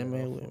Just wear send it. it That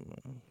my way, fuck.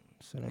 man.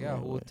 Send I it got a my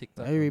whole way.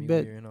 TikTok I of me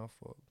bet. wearing that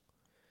fuck.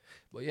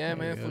 But yeah, I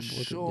man, for about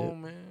to sure, dip.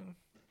 man.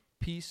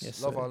 Peace, Yes,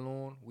 love sir.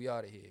 alone. We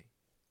out of here.